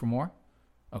you ready for more?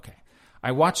 Okay.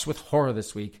 I watched with horror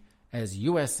this week as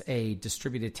USA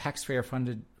distributed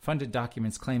taxpayer-funded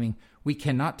documents claiming we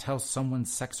cannot tell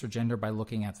someone's sex or gender by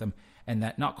looking at them, and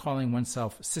that not calling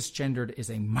oneself cisgendered is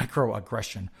a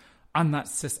microaggression. I'm not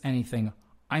cis anything.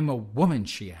 I'm a woman,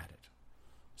 she added.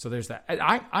 So there's that.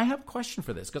 I have a question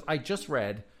for this, because I just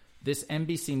read this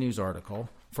NBC News article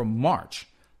from March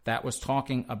that was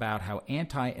talking about how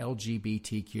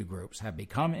anti-LGBTQ groups have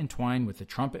become entwined with the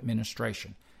Trump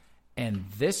administration. And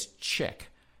this chick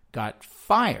got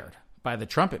fired by the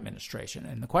Trump administration.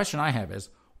 And the question I have is,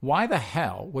 why the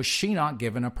hell was she not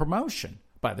given a promotion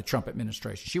by the Trump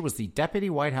administration? She was the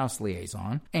deputy White House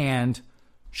liaison, and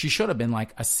she should have been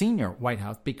like a senior White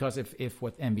House, because if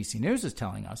what NBC News is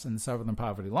telling us and the Southern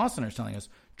Poverty Law Center is telling us,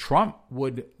 Trump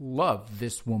would love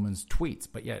this woman's tweets,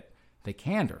 but yet they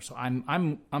canned her. So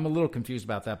I'm a little confused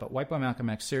about that. But White Boy Malcolm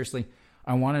X, seriously,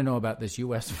 I want to know about this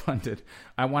U.S.-funded.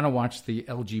 I want to watch the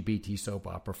LGBT soap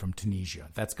opera from Tunisia.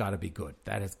 That's got to be good.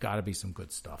 That has got to be some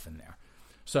good stuff in there.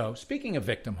 So speaking of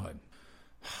victimhood,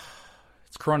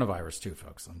 it's coronavirus too,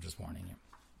 folks. I'm just warning you.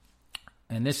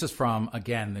 And this is from,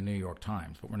 again, the New York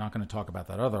Times. But we're not going to talk about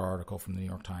that other article from the New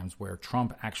York Times where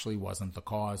Trump actually wasn't the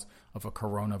cause of a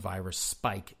coronavirus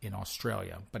spike in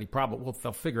Australia. But he probably,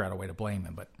 they'll figure out a way to blame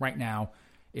him. But right now,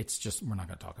 it's just, we're not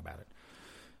going to talk about it.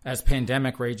 As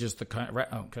pandemic rages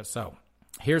so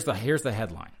here's the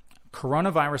headline.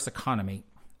 Coronavirus economy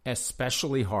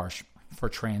especially harsh for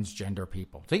transgender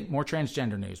people. See, more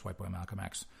transgender news, White Boy Malcolm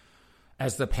X.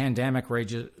 As the pandemic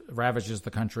ravages the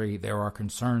country, there are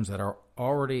concerns that an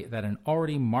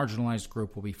already marginalized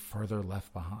group will be further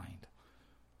left behind.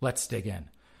 Let's dig in.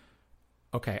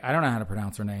 Okay, I don't know how to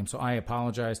pronounce her name, so I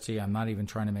apologize to you. I'm not even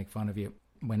trying to make fun of you.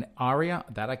 When Aria,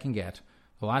 that I can get,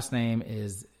 the last name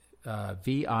is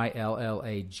Villajin.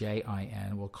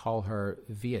 We'll call her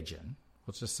Viajan.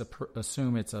 Let's just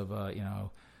assume it's of,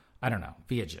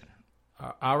 Viajan.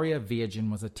 Aria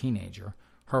Viajan was a teenager.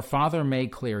 Her father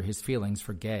made clear his feelings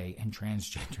for gay and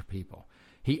transgender people.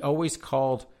 He always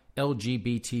called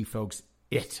LGBT folks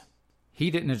it. He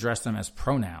didn't address them as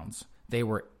pronouns. They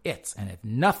were its. And if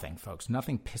nothing, folks,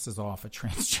 nothing pisses off a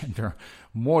transgender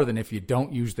more than if you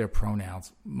don't use their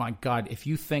pronouns. My God, if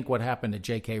you think what happened to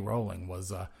J.K. Rowling was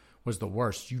the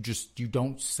worst, you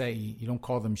don't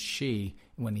call them she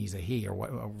when he's a he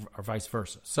or vice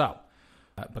versa. So,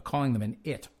 but calling them an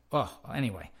it.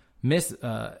 Anyway. Miss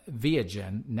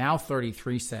Viajan, now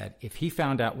 33, said if he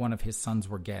found out one of his sons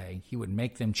were gay, he would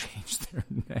make them change their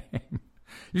name.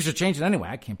 You should change it anyway.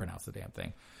 I can't pronounce the damn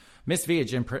thing. Miss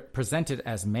Viajan presented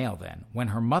as male then. When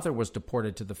her mother was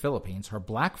deported to the Philippines, her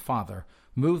black father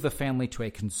moved the family to a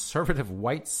conservative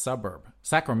white suburb,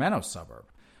 Sacramento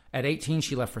suburb. At 18,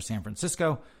 she left for San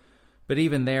Francisco, but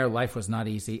even there, life was not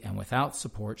easy, and without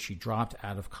support, she dropped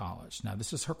out of college. Now,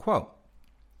 this is her quote.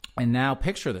 And now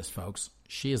picture this, folks.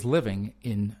 She is living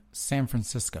in San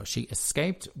Francisco. She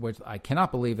escaped with, I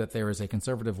cannot believe that there is a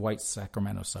conservative white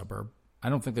Sacramento suburb. I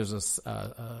don't think there's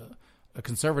a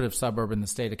conservative suburb in the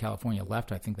state of California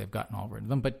left. I think they've gotten all rid of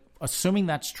them. But assuming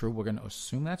that's true, we're going to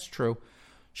assume that's true.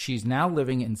 She's now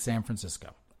living in San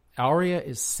Francisco. Aria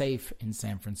is safe in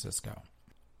San Francisco.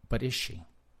 But is she?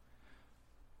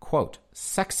 Quote,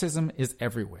 sexism is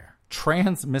everywhere.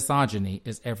 Trans misogyny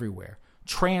is everywhere.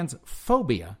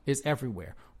 Transphobia is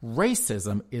everywhere.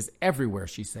 Racism is everywhere,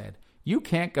 she said. You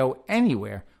can't go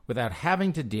anywhere without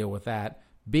having to deal with that,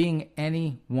 being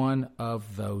any one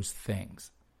of those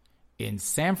things. In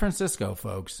San Francisco,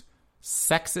 folks,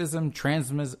 sexism,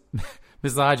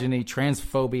 misogyny,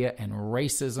 transphobia, and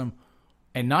racism,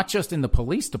 and not just in the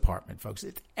police department, folks,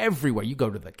 it's everywhere. You go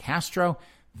to the Castro,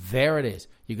 there it is.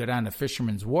 You go down to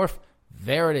Fisherman's Wharf,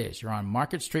 there it is. You're on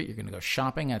Market Street. You're going to go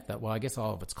shopping at I guess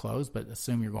all of it's closed, but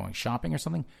assume you're going shopping or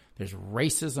something. There's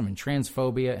racism and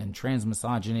transphobia and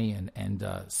transmisogyny and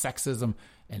sexism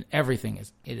and everything.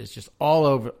 It is just all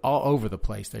over the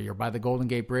place there. You're by the Golden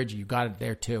Gate Bridge. You got it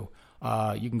there too.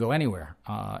 You can go anywhere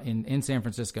in San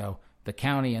Francisco, the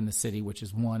county and the city, which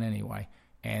is one anyway.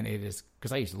 And it is,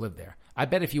 because I used to live there. I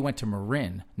bet if you went to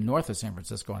Marin, north of San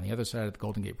Francisco, on the other side of the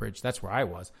Golden Gate Bridge, that's where I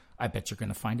was. I bet you're going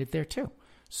to find it there too.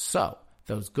 So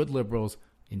those good liberals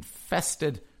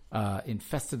infested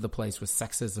the place with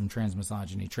sexism,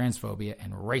 transmisogyny, transphobia,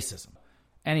 and racism.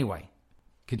 Anyway,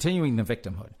 continuing the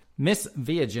victimhood. Miss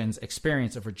Viajan's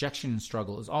experience of rejection and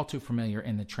struggle is all too familiar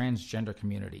in the transgender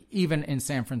community, even in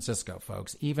San Francisco,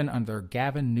 folks, even under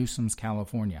Gavin Newsom's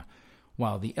California.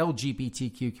 While the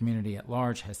LGBTQ community at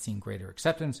large has seen greater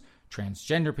acceptance,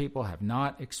 transgender people have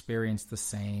not experienced the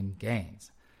same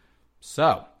gains.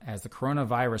 So, as the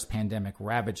coronavirus pandemic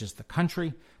ravages the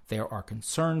country, there are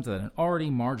concerns that an already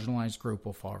marginalized group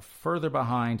will fall further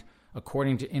behind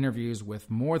according to interviews with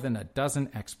more than a dozen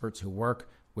experts who work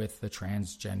with the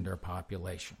transgender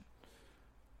population.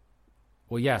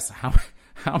 Well, yes,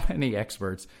 how many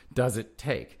experts does it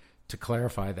take to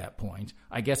clarify that point?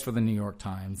 I guess for the New York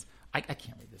Times, I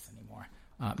can't read this anymore.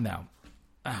 No.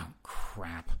 Oh,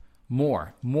 crap.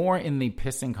 More in the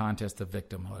pissing contest of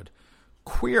victimhood.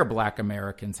 Queer Black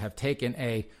Americans have taken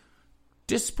a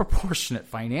disproportionate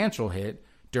financial hit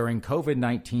during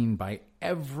COVID-19 by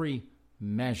every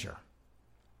measure.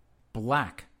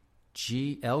 Black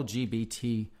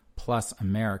LGBT plus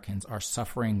Americans are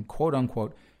suffering, quote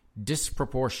unquote,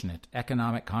 disproportionate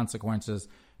economic consequences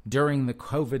during the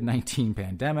COVID-19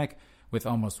 pandemic, with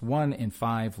almost 1 in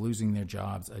 5 losing their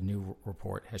jobs, a new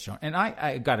report has shown. And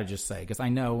I got to just say, because I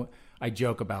know I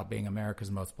joke about being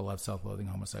America's most beloved self-loathing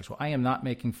homosexual. I am not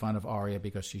making fun of Aria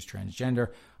because she's transgender.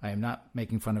 I am not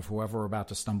making fun of whoever we're about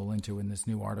to stumble into in this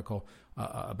new article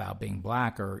about being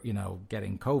black or,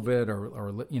 getting COVID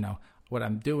or what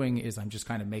I'm doing is I'm just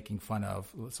kind of making fun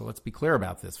of. So let's be clear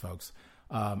about this, folks.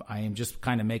 I am just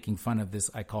kind of making fun of this.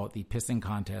 I call it the pissing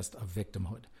contest of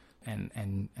victimhood.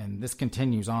 And this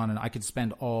continues on, and I could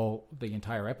spend the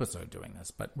entire episode doing this,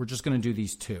 but we're just going to do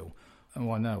these 2.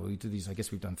 Well, no, we do these. I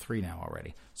guess we've done 3 now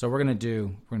already. So we're going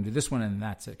to do this one, and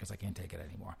that's it because I can't take it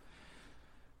anymore.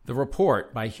 The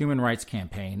report by Human Rights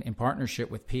Campaign, in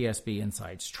partnership with PSB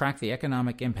Insights, tracked the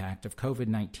economic impact of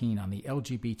COVID-19 on the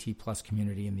LGBT plus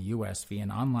community in the U.S. via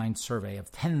an online survey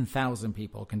of 10,000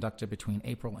 people conducted between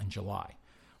April and July.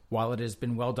 While it has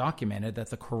been well documented that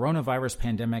the coronavirus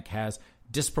pandemic has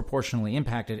disproportionately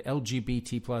impacted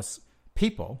LGBT plus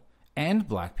people and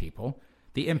black people,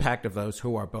 the impact of those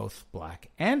who are both black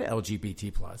and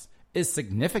LGBT plus is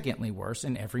significantly worse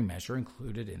in every measure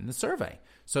included in the survey.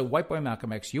 So White Boy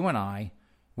Malcolm X, you and I,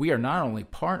 we are not only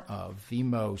part of the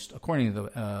most, according to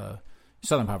the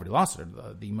Southern Poverty Law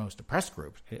Center, the most oppressed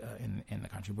group in the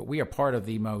country, but we are part of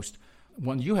the most.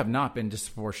 One, you have not been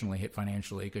disproportionately hit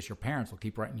financially because your parents will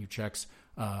keep writing you checks,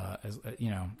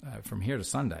 from here to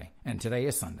Sunday, and today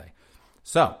is Sunday.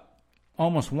 So,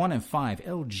 almost 1 in 5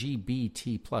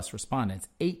 LGBT plus respondents,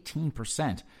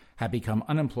 18%, have become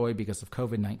unemployed because of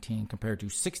COVID-19, compared to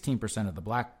 16% of the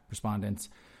black respondents,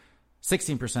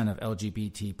 16% of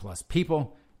LGBT plus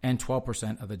people, and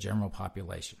 12% of the general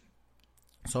population.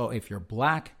 So, if you're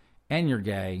black and you're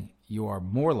gay, you are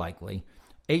more likely.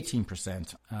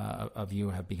 18% of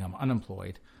you have become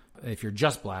unemployed. If you're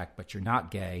just black, but you're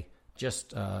not gay,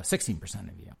 just 16%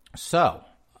 of you. So,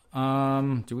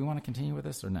 do we want to continue with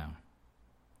this or no?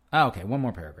 Okay, one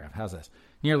more paragraph. How's this?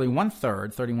 Nearly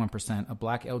 1/3, 31% of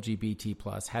black LGBT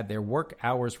plus had their work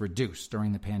hours reduced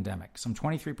during the pandemic. Some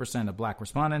 23% of black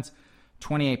respondents,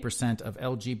 28% of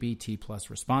LGBT plus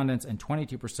respondents, and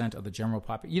 22% of the general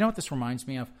population. You know what this reminds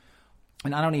me of?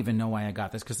 And I don't even know why I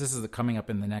got this, because this is coming up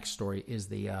in the next story, is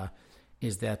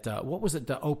that what was it,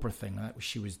 the Oprah thing that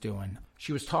she was doing?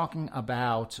 She was talking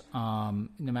about no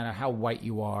matter how white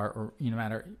you are, or no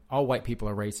matter, all white people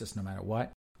are racist no matter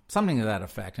what. Something to that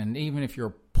effect. And even if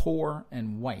you're poor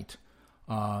and white,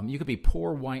 you could be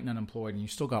poor, white, and unemployed, and you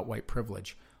still got white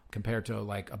privilege compared to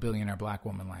like a billionaire black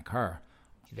woman like her.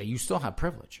 You still have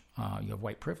privilege. You have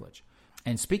white privilege.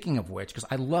 And speaking of which, because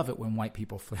I love it when white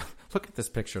people look at this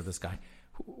picture of this guy.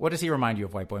 What does he remind you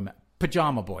of, White Boy?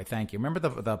 Pajama Boy, thank you. Remember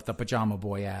the Pajama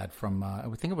Boy ad from, I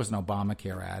think it was an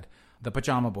Obamacare ad. The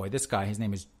Pajama Boy, this guy, his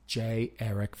name is J.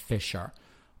 Eric Fisher.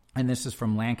 And this is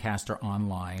from Lancaster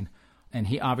Online. And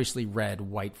he obviously read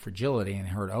White Fragility and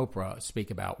heard Oprah speak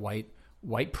about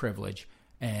white privilege.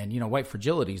 And, White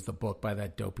Fragility is the book by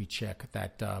that dopey chick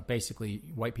that basically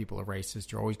white people are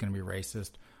racist. You're always going to be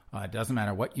racist. It doesn't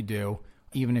matter what you do.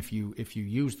 Even if you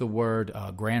use the word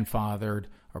grandfathered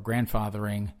or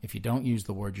grandfathering, if you don't use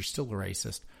the word, you're still a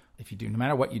racist. If you do, no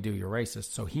matter what you do, you're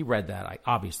racist. So he read that.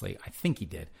 I think he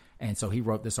did. And so he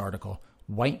wrote this article,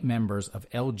 White Members of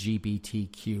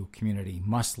LGBTQ Community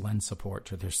Must Lend Support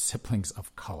to Their Siblings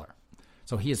of Color.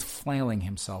 So he is flailing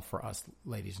himself for us,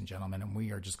 ladies and gentlemen, and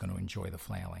we are just going to enjoy the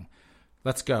flailing.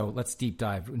 Let's go. Let's deep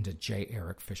dive into J.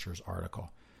 Eric Fisher's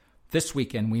article. This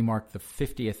weekend, we mark the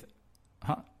 50th...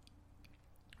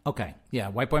 Okay, yeah,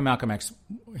 White Boy Malcolm X,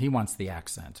 he wants the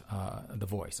accent, the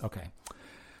voice. Okay.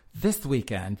 This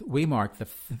weekend, we mark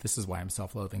this is why I'm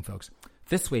self-loathing, folks.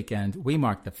 This weekend, we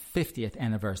mark the 50th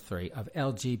anniversary of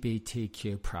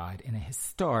LGBTQ Pride in a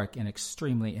historic and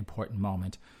extremely important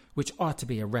moment, which ought to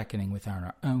be a reckoning within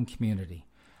our own community.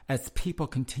 As people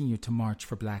continue to march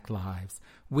for Black lives,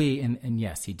 we, and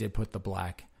yes, he did put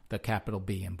the capital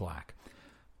B in Black.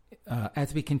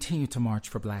 As we continue to march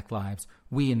for Black lives,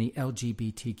 we in the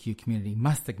LGBTQ community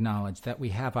must acknowledge that we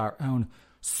have our own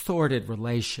sordid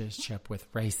relationship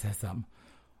with racism.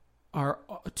 Our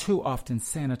too often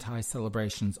sanitized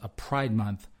celebrations of Pride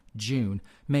Month, June,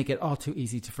 make it all too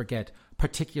easy to forget,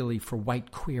 particularly for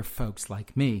white queer folks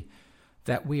like me,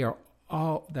 that we are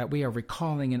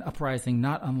recalling an uprising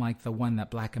not unlike the one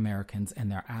that Black Americans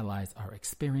and their allies are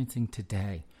experiencing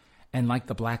today. And like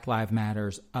the Black Lives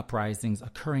Matter uprisings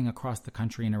occurring across the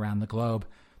country and around the globe,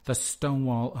 the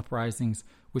Stonewall uprisings,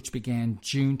 which began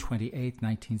June 28,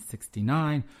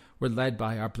 1969, were led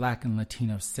by our Black and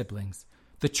Latino siblings.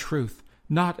 The truth,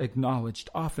 not acknowledged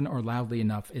often or loudly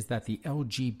enough, is that the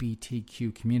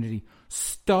LGBTQ community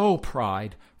stole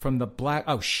pride from the Black...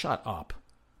 Oh, shut up.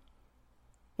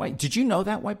 Wait, did you know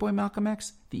that, white boy Malcolm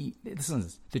X? The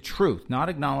truth, not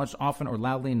acknowledged often or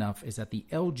loudly enough, is that the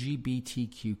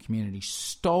LGBTQ community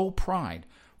stole pride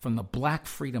from the Black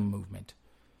freedom movement.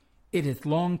 It is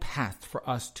long past for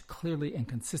us to clearly and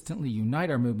consistently unite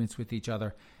our movements with each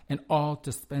other and all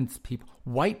dispense people.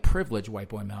 White privilege, white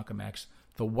boy Malcolm X.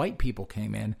 The white people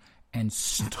came in and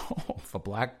stole the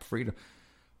Black freedom.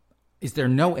 Is there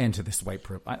no end to this white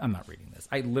privilege? I'm not reading this.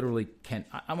 I literally can't.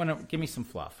 I want to give me some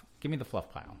fluff. Give me the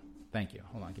fluff pile. Thank you.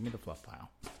 Hold on. Give me the fluff pile.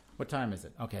 What time is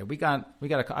it? Okay,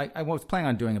 I was planning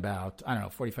on doing about,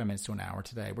 45 minutes to an hour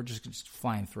today. We're just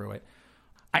flying through it.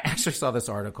 I actually saw this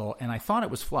article, and I thought it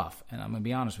was fluff. And I'm going to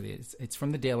be honest with you. It's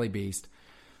from the Daily Beast.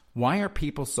 Why are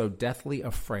people so deathly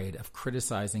afraid of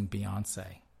criticizing Beyonce?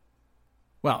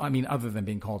 Well, I mean, other than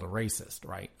being called a racist,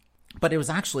 right? But it was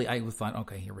actually, I thought,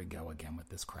 okay, here we go again with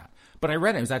this crap. But I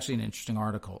read it. It was actually an interesting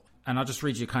article. And I'll just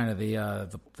read you kind of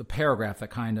the paragraph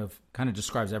that kind of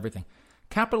describes everything.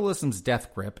 Capitalism's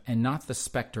death grip and not the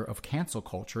specter of cancel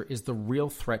culture is the real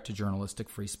threat to journalistic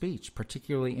free speech,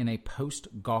 particularly in a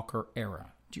post-Gawker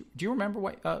era. Do you remember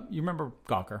you remember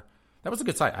Gawker? That was a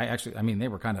good site. They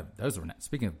were those were,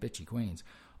 speaking of bitchy queens,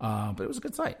 but it was a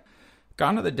good site.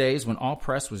 Gone are the days when all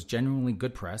press was genuinely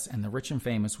good press and the rich and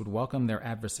famous would welcome their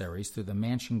adversaries through the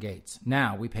mansion gates.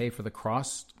 Now we pay for the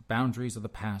crossed boundaries of the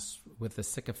past with the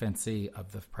sycophancy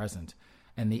of the present.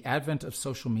 And the advent of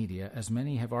social media, as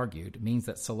many have argued, means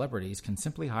that celebrities can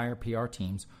simply hire PR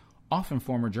teams, often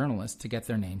former journalists, to get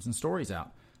their names and stories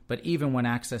out. But even when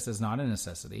access is not a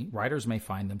necessity, writers may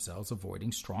find themselves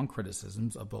avoiding strong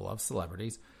criticisms of beloved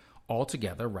celebrities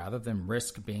altogether rather than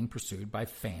risk being pursued by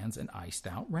fans and iced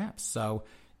out reps. So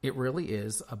it really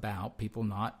is about people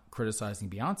not criticizing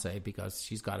Beyonce because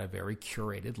she's got a very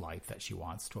curated life that she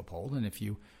wants to uphold. And if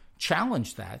you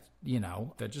challenge that,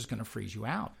 they're just going to freeze you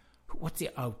out.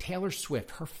 Taylor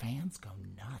Swift, her fans go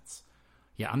nuts.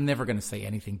 Yeah, I'm never going to say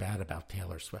anything bad about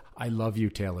Taylor Swift. I love you,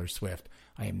 Taylor Swift.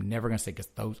 I am never going to say,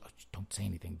 don't say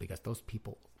anything because those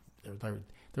people, they're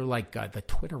like the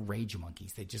Twitter rage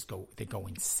monkeys. They go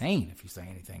insane if you say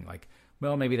anything like,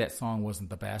 well, maybe that song wasn't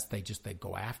the best. They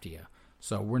go after you.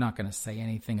 So we're not going to say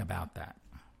anything about that.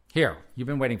 Here, you've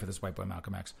been waiting for this, white boy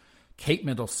Malcolm X. Kate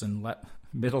Middleton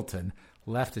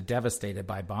left devastated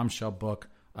by bombshell book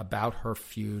about her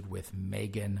feud with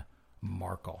Meghan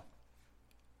Markle.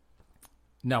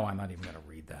 No, I'm not even going to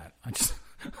read that.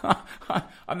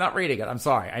 I'm not reading it. I'm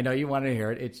sorry. I know you want to hear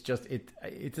it. It's just,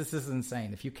 this is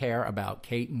insane. If you care about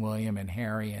Kate and William and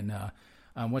Harry and,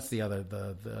 what's the other,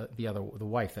 the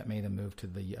wife that made the move to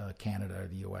the, Canada or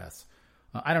the U.S.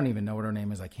 I don't even know what her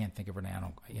name is. I can't think of her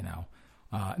now,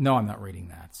 no, I'm not reading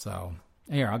that. So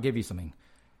here, I'll give you something.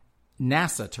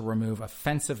 NASA to remove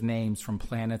offensive names from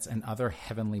planets and other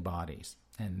heavenly bodies.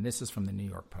 And this is from the New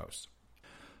York Post.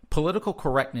 Political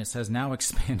correctness has now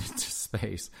expanded to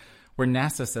space, where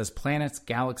NASA says planets,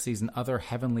 galaxies, and other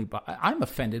heavenly bodies. I'm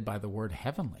offended by the word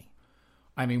heavenly.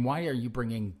 I mean, why are you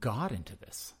bringing God into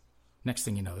this? Next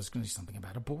thing you know, there's going to be something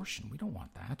about abortion. We don't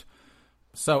want that.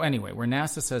 So anyway, where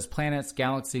NASA says planets,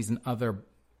 galaxies, and other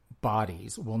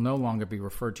bodies will no longer be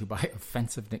referred to by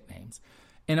offensive nicknames.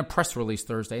 In a press release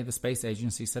Thursday, the space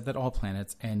agency said that all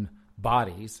planets and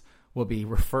bodies will be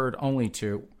referred only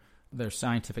to their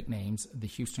scientific names, the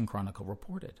Houston Chronicle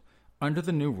reported. Under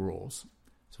the new rules,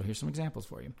 so here's some examples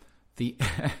for you. The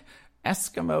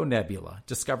Eskimo Nebula,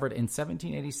 discovered in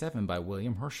 1787 by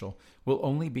William Herschel, will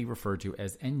only be referred to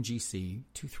as NGC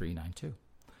 2392.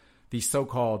 The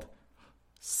so-called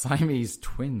Siamese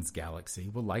Twins Galaxy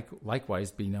will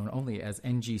likewise be known only as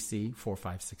NGC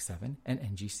 4567 and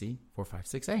NGC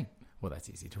 4568. Well,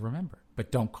 that's easy to remember,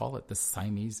 but don't call it the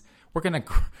Siamese. We're gonna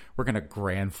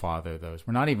grandfather those.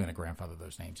 We're not even gonna grandfather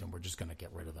those names, and we're just gonna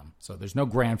get rid of them. So there's no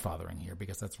grandfathering here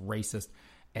because that's racist,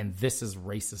 and this is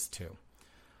racist too.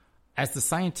 As the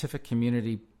scientific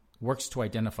community works to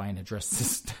identify and address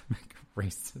systemic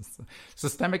racism,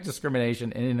 systemic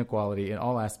discrimination, and inequality in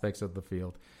all aspects of the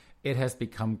field, it has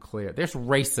become clear. There's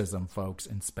racism, folks,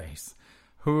 in space.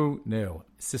 Who knew?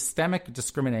 Systemic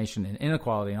discrimination and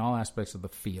inequality in all aspects of the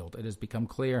field. It has become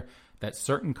clear that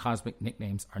certain cosmic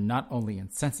nicknames are not only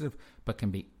insensitive, but can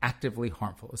be actively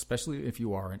harmful, especially if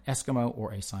you are an Eskimo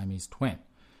or a Siamese twin.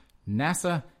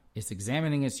 NASA is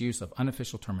examining its use of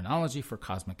unofficial terminology for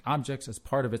cosmic objects as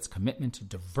part of its commitment to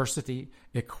diversity,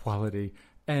 equality,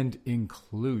 and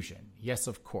inclusion. Yes,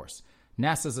 of course.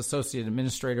 NASA's Associate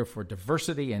Administrator for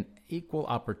Diversity and Equal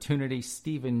Opportunity,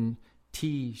 Stephen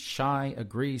T. Shy,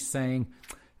 agrees, saying,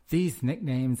 these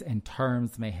nicknames and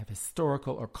terms may have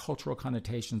historical or cultural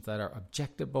connotations that are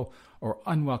objectionable or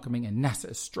unwelcoming, and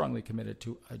NASA is strongly committed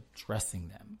to addressing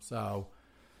them. So,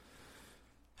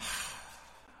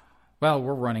 well,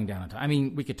 we're running down on time. I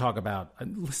mean, we could talk about,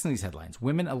 listen to these headlines.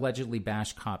 Women allegedly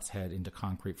bash cop's head into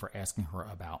concrete for asking her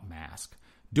about mask.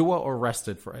 Duo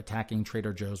arrested for attacking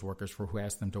Trader Joe's workers who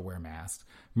asked them to wear masks.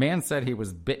 Man said he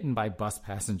was bitten by bus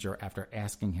passenger after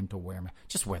asking him to wear mask.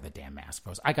 Just wear the damn mask,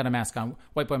 folks. I got a mask on.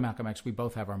 White Boy Malcolm X, we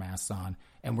both have our masks on,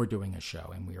 and we're doing a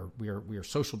show. And we are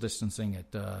social distancing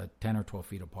at 10 or 12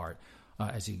 feet apart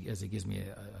as he gives me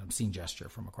an obscene gesture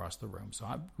from across the room. So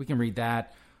we can read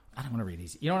that. I don't want to read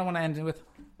these. You know what I want to end with?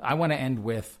 I want to end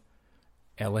with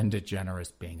Ellen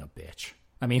DeGeneres being a bitch.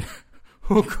 I mean...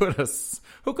 Who could have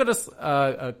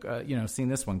seen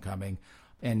this one coming?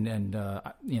 And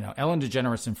Ellen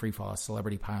DeGeneres in free fall,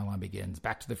 celebrity pile-on begins.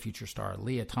 Back to the Future star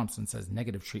Leah Thompson says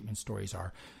negative treatment stories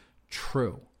are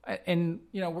true. And,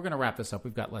 we're going to wrap this up.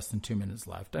 We've got less than 2 minutes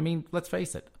left. I mean, let's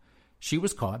face it. She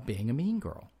was caught being a mean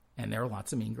girl. And there are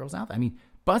lots of mean girls out there. I mean,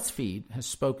 BuzzFeed has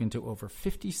spoken to over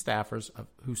 50 staffers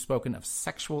who've spoken of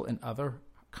sexual and other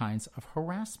kinds of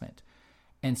harassment.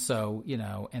 And so,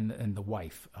 and the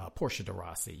wife, Portia de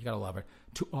Rossi, you got to love her.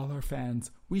 To all our fans,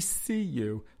 we see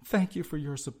you. Thank you for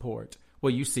your support.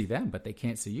 Well, you see them, but they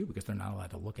can't see you because they're not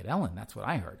allowed to look at Ellen. That's what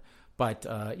I heard. But,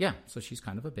 so she's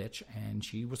kind of a bitch, and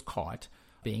she was caught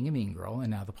being a mean girl.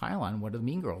 And now the pile-on, what do the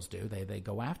mean girls do? They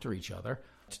go after each other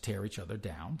to tear each other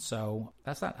down. So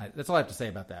that's all I have to say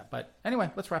about that. But anyway,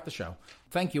 let's wrap the show.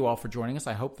 Thank you all for joining us.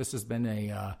 I hope this has been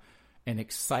an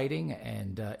exciting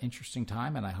and interesting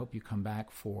time, and I hope you come back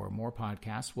for more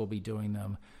podcasts. We'll be doing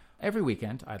them every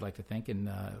weekend, I'd like to think, and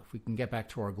if we can get back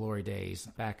to our glory days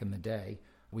back in the day,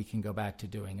 we can go back to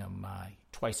doing them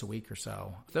twice a week or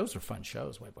so. Those are fun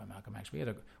shows, White Boy Malcolm X. We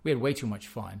had way too much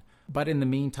fun. But in the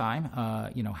meantime,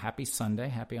 happy Sunday,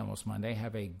 happy almost Monday.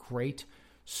 Have a great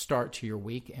start to your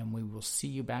week, and we will see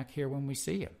you back here when we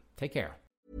see you. Take care.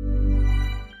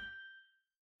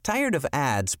 Tired of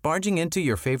ads barging into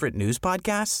your favorite news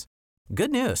podcasts? Good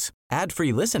news.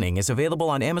 Ad-free listening is available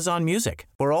on Amazon Music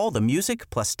for all the music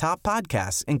plus top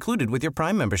podcasts included with your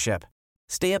Prime membership.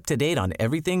 Stay up to date on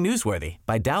everything newsworthy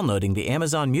by downloading the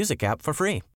Amazon Music app for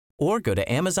free or go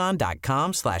to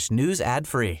amazon.com/news ad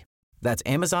free. That's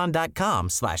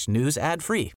amazon.com/news ad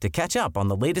free to catch up on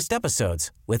the latest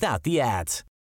episodes without the ads.